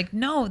psychotic. And it's like,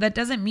 no, that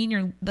doesn't mean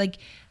you're like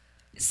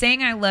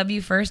saying I love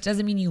you first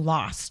doesn't mean you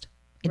lost.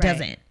 It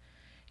doesn't.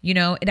 You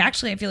know, it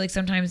actually, I feel like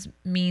sometimes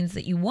means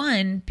that you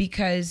won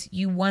because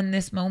you won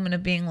this moment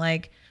of being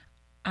like,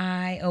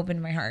 I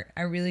opened my heart.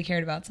 I really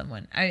cared about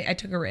someone. I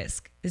took a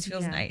risk. This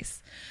feels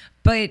nice.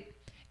 But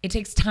it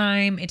takes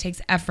time. It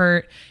takes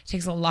effort. It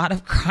takes a lot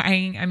of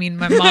crying. I mean,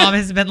 my mom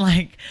has been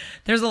like,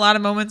 there's a lot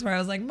of moments where I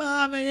was like,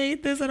 Mom, I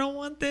hate this. I don't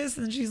want this.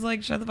 And she's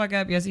like, shut the fuck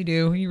up. Yes, you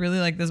do. You really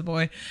like this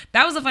boy.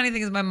 That was the funny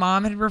thing is my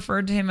mom had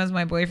referred to him as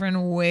my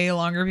boyfriend way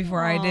longer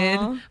before I did.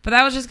 But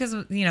that was just because,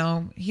 you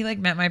know, he like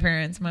met my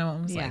parents. My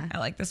mom was like, I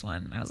like this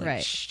one. I was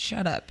like,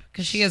 shut up.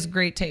 Because she has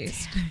great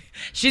taste.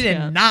 She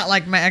did not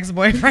like my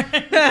ex-boyfriend.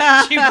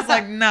 She was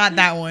like, not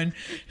that one.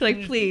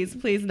 Like, please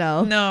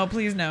no. No,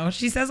 please no.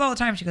 She says all the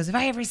time, she goes, if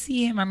I ever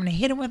see him, I'm going to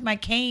hit him with my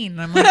cane.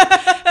 And I'm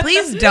like,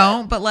 please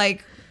don't. But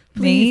like,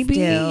 please maybe.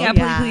 Do.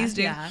 Yeah, please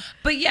do. Yeah.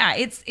 But yeah,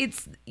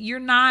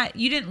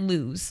 you didn't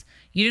lose.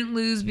 You didn't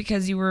lose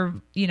because you were,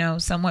 you know,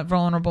 somewhat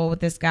vulnerable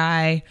with this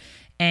guy.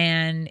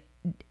 And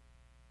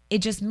it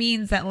just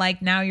means that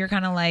like now you're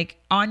kind of like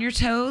on your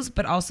toes,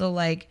 but also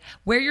like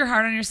wear your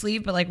heart on your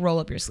sleeve, but like roll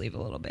up your sleeve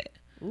a little bit.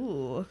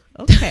 Ooh,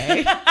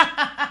 okay.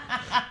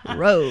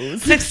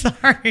 Rose.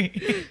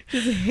 Sorry.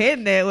 Just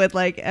hitting it with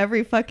like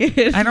every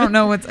fucking. I don't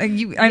know what's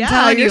you. I'm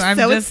telling you, I'm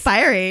so just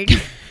inspiring.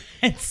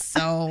 It's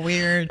so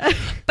weird,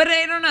 but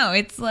I don't know.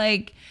 It's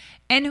like,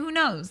 and who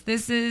knows?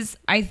 This is.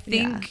 I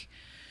think.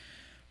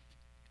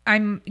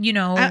 I'm. You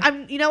know.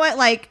 I'm. You know what?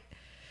 Like.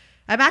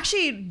 I'm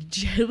actually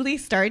genuinely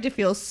starting to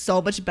feel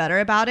so much better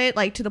about it.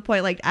 Like to the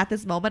point, like at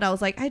this moment, I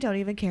was like, I don't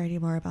even care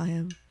anymore about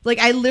him. Like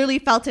I literally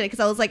felt it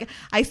because I was like,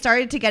 I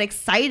started to get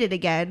excited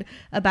again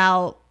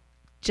about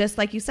just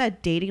like you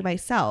said, dating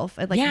myself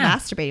and like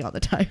masturbating all the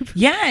time.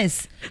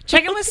 Yes.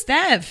 Check in with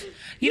Steph.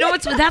 You know,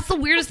 that's the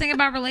weirdest thing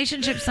about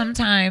relationships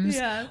sometimes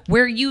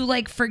where you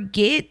like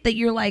forget that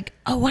you're like,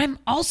 oh, I'm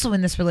also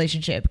in this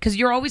relationship because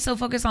you're always so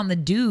focused on the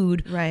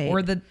dude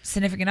or the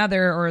significant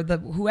other or the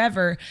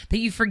whoever that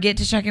you forget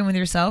to check in with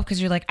yourself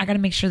because you're like, I got to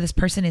make sure this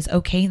person is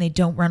okay and they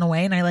don't run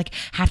away. And I like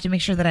have to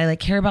make sure that I like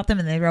care about them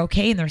and they're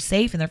okay and they're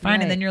safe and they're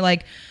fine. And then you're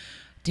like,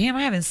 damn,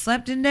 I haven't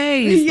slept in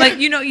days. Like,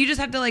 you know, you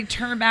just have to like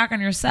turn back on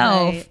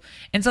yourself.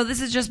 And so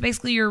this is just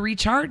basically your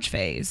recharge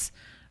phase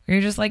where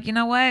you're just like, you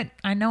know what?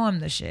 I know I'm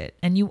the shit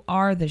and you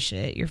are the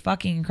shit. You're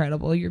fucking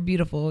incredible. You're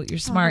beautiful. You're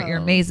smart. You're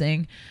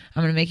amazing.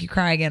 I'm going to make you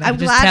cry again. I can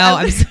just tell.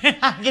 I'm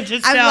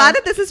glad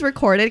that this is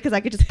recorded because I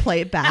could just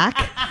play it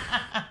back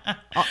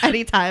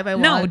anytime I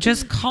want. No,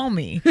 just call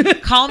me.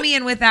 Call me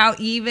and without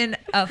even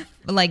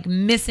like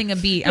missing a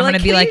beat, I'm going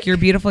to be like, you're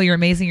beautiful. You're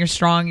amazing. You're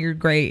strong. You're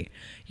great.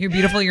 You're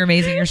beautiful. You're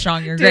amazing. You're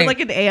strong. You're Do great. like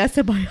an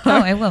ASMR.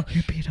 Oh, I will.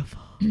 You're beautiful.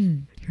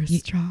 You're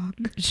strong.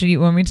 Should you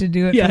want me to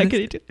do it? Yeah, for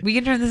can you do it? We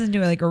can turn this into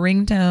like a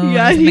ringtone.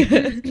 Yeah.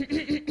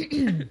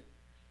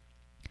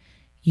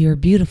 You're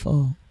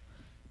beautiful.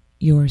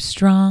 You're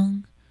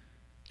strong.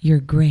 You're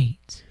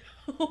great.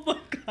 Oh my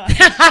God.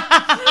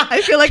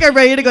 I feel like I'm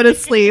ready to go to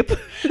sleep.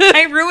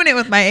 I ruin it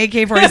with my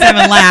AK-47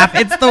 laugh.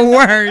 It's the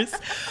worst.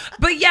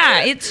 But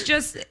yeah, it's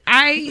just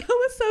That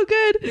was so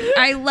good.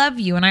 I love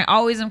you, and I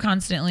always am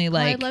constantly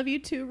like, I love you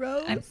too,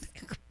 Rose.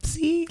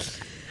 see.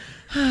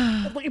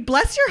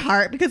 Bless your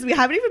heart, because we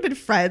haven't even been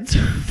friends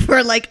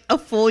for like a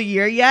full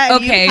year yet.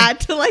 And Okay. you had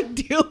to like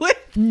deal with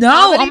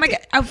No, oh my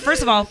God.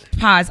 First of all,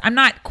 pause. I'm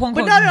not quote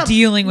unquote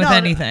dealing with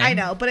anything. I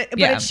know, but it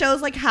Yeah.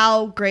 shows like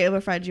how great of a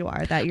friend you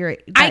are. That you're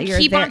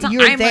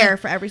I'm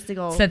for every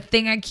single. It's the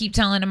thing I keep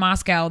telling to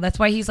Moscow. That's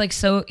why he's like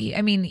so.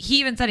 I mean, he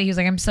even said it. He was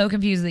like, I'm so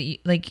confused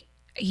that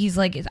he's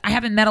like, I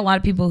haven't met a lot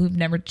of people who've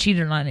never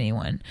cheated on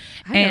anyone.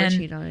 I've never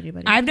cheated on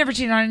anybody. I've never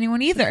cheated on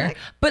anyone either. Right.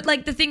 But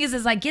like the thing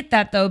is I get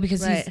that though,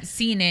 because Right. he's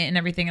seen it and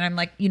everything. And I'm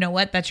like, you know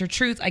what? That's your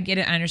truth. I get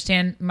it. I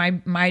understand my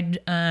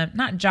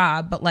not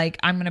job, but like,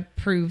 I'm going to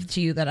prove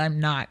to you that I'm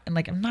not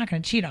going to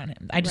cheat on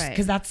him. I just, Right.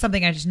 cause that's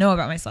something I just know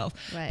about myself,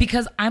 Right.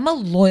 because I'm a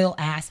loyal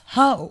ass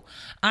hoe.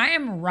 I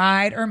am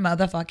ride or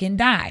motherfucking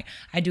die.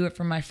 I do it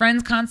for my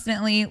friends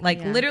constantly. Like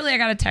Yeah. literally I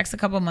got a text a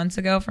couple months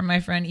ago from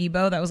my friend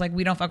Ebo that was like,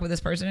 we don't fuck with this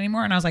person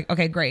anymore. And I was like,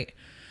 okay, great.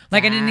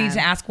 Like I didn't need to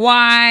ask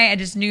why. I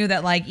just knew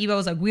that like Ebo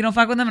was like, we don't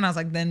fuck with them. And I was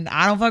like, then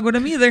I don't fuck with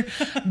them either.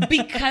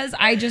 Because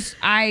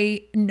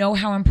I know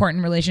how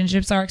important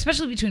relationships are,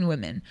 especially between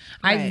women.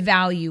 I Right.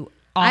 value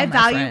all I my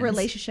value friends.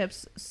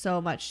 relationships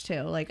so much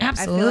too. Like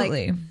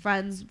Absolutely. I feel like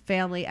friends,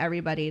 family,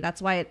 everybody.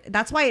 That's why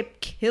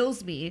it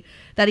kills me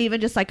that even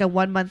just like a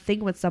 1 month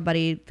thing with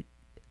somebody,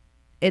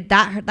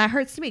 that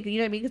hurts to me. You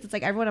know what I mean? Because it's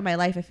like everyone in my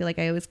life, I feel like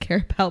I always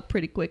care about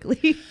pretty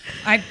quickly.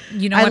 I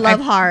love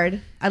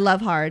hard. I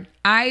love hard.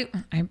 I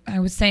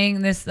was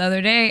saying this the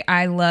other day.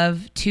 I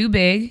love too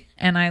big,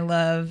 and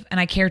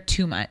I care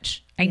too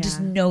much. I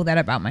just Yeah. know that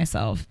about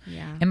myself.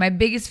 Yeah. And my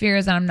biggest fear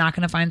is that I'm not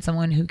going to find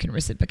someone who can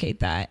reciprocate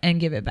that and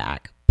give it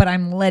back. But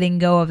I'm letting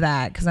go of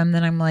that, because I'm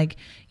like,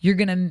 you're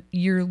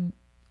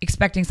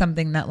expecting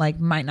something that like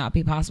might not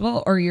be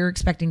possible, or you're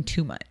expecting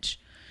too much.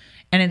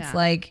 And it's Yeah.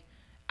 like,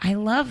 I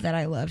love that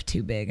I love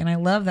too big, and I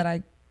love that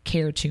I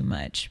care too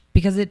much,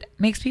 because it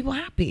makes people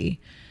happy.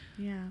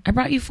 Yeah. I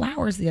brought you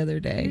flowers the other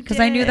day because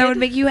I knew that would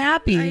make you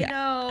happy. I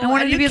know. I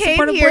wanted And to be you a came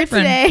supportive here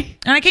boyfriend. today.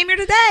 And I came here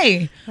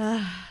today.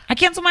 I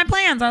canceled my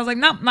plans. I was like,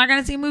 nope, not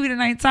going to see a movie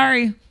tonight.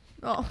 Sorry.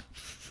 Oh.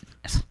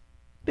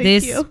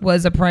 This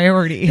was a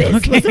priority.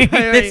 This was a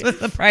priority. This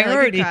was a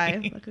priority.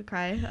 I could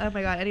cry. Oh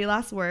my God. Any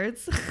last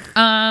words?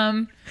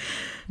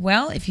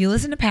 Well, if you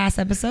listen to past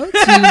episodes,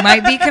 you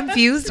might be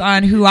confused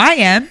on who I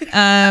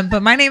am.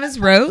 But my name is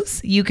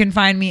Rose. You can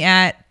find me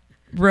at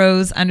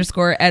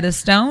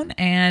Rose_Edistone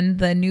and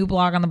the new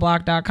blog on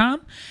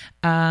theblog.com.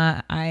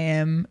 I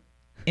am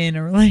in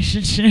a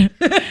relationship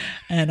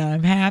and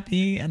I'm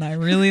happy and I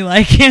really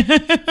like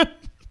it.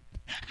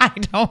 I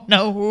don't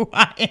know who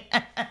I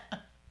am.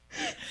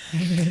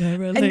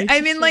 And,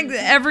 I mean, like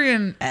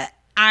everyone,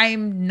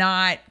 I'm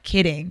not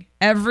kidding.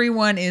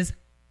 Everyone is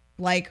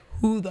like,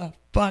 who the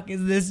fuck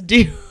is this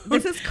dude?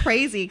 This is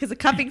crazy, because the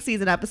cuffing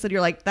season episode,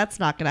 you're like, that's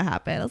not gonna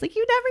happen. I was like,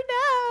 you never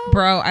know,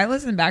 Bro, I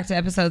listened back to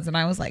episodes and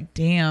I was like,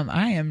 damn,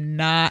 I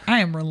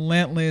am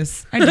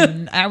relentless.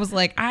 I was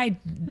like, I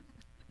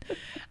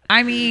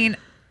mean,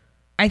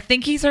 I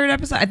think he's heard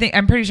episodes.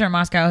 I'm pretty sure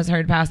Moscow has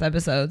heard past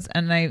episodes,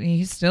 and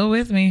he's still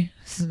with me.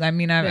 I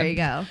mean, there you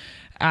go.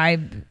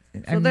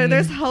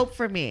 There's hope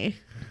for me.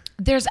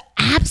 There's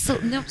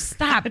absolutely no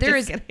stop. There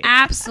is kidding.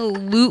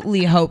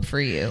 absolutely hope for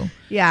you.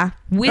 Yeah,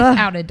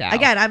 Without a doubt.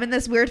 Again, I'm in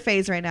this weird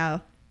phase right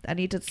now. I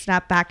need to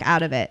snap back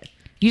out of it.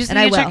 You just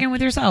need to check in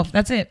with yourself.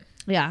 That's it.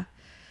 Yeah.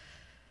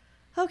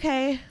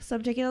 Okay, so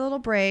I'm taking a little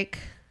break.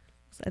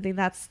 So I think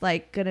that's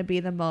like gonna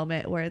be the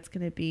moment where it's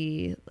gonna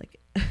be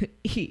like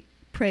eat,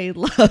 pray,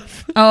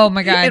 love. Oh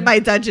my God. In my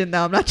dungeon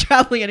though, I'm not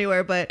traveling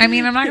anywhere. But I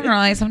mean, I'm not gonna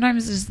lie.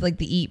 Sometimes it's just like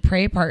the eat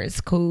pray part is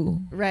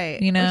cool,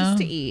 right? You know, or just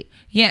to eat.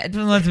 Yeah, this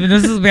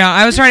is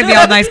I was trying to be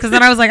all nice, because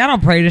then I was like, I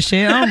don't pray to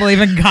shit. I don't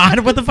believe in God.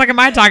 What the fuck am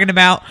I talking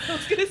about? I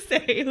was gonna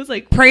say, it was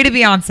like pray to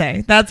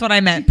Beyonce. That's what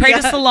I meant. Pray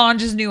to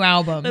Solange's new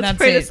album. Let's That's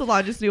pray it. to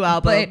Solange's new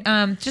album.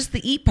 But just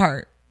the eat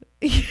part.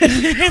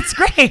 It's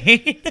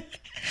great.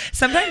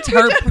 Sometimes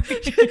her.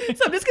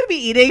 So I'm just gonna be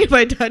eating in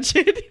my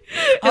dungeon.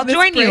 I'll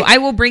join you. I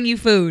will bring you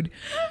food.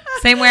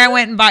 Same way I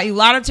went and bought you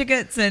lotto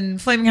tickets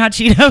and Flaming Hot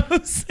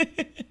Cheetos.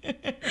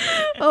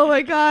 Oh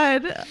my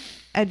God.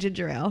 And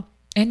ginger ale.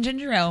 And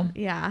ginger ale.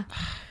 Yeah.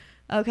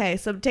 Okay,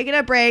 so I'm taking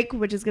a break,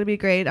 which is going to be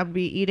great. I'm going to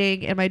be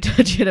eating in my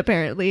dungeon,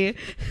 apparently.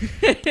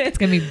 It's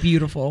going to be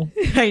beautiful.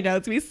 I know.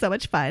 It's going to be so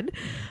much fun.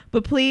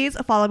 But please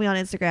follow me on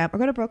Instagram or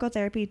go to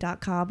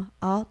brokegirltherapy.com.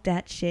 All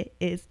that shit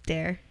is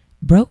there.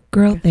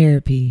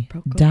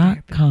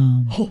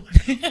 BrokeGirlTherapy.com.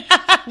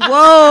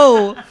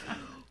 Whoa.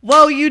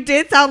 Whoa, you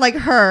did sound like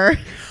her.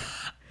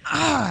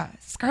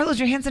 Scarlett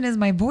Johansson is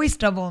my voice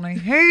double and I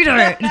hate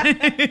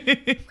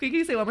it. Can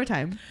you say it one more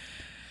time?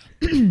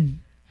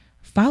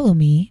 Follow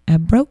me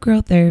at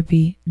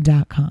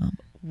brokegirltherapy.com.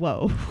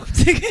 Whoa.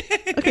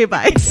 Okay,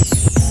 bye.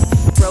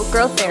 Broke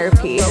Girl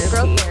Therapy.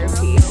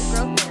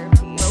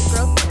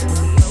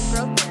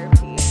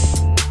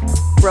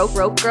 Broke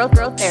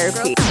Girl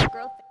Therapy.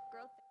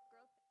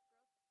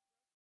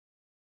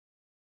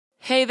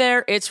 Hey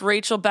there, it's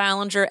Rachel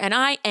Ballinger, and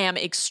I am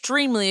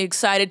extremely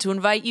excited to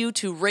invite you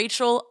to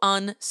Rachel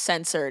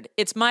Uncensored.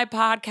 It's my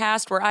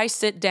podcast where I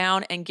sit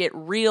down and get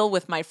real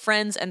with my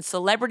friends and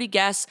celebrity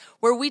guests,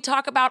 where we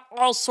talk about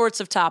all sorts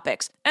of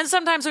topics. And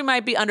sometimes we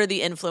might be under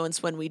the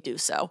influence when we do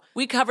so.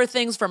 We cover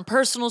things from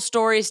personal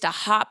stories to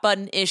hot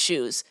button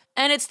issues.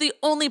 And it's the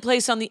only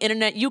place on the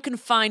internet you can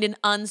find an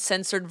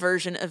uncensored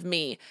version of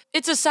me.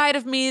 It's a side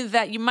of me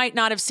that you might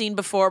not have seen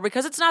before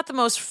because it's not the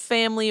most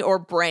family or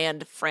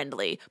brand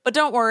friendly. But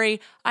don't worry,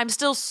 I'm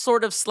still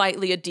sort of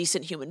slightly a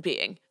decent human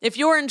being. If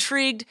you're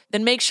intrigued,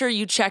 then make sure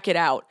you check it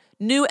out.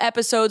 New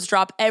episodes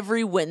drop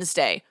every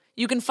Wednesday.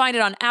 You can find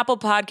it on Apple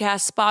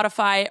Podcasts,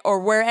 Spotify, or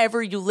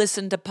wherever you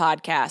listen to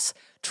podcasts.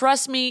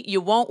 Trust me,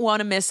 you won't want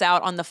to miss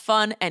out on the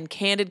fun and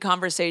candid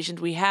conversations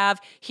we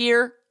have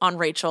here on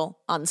Rachel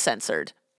Uncensored.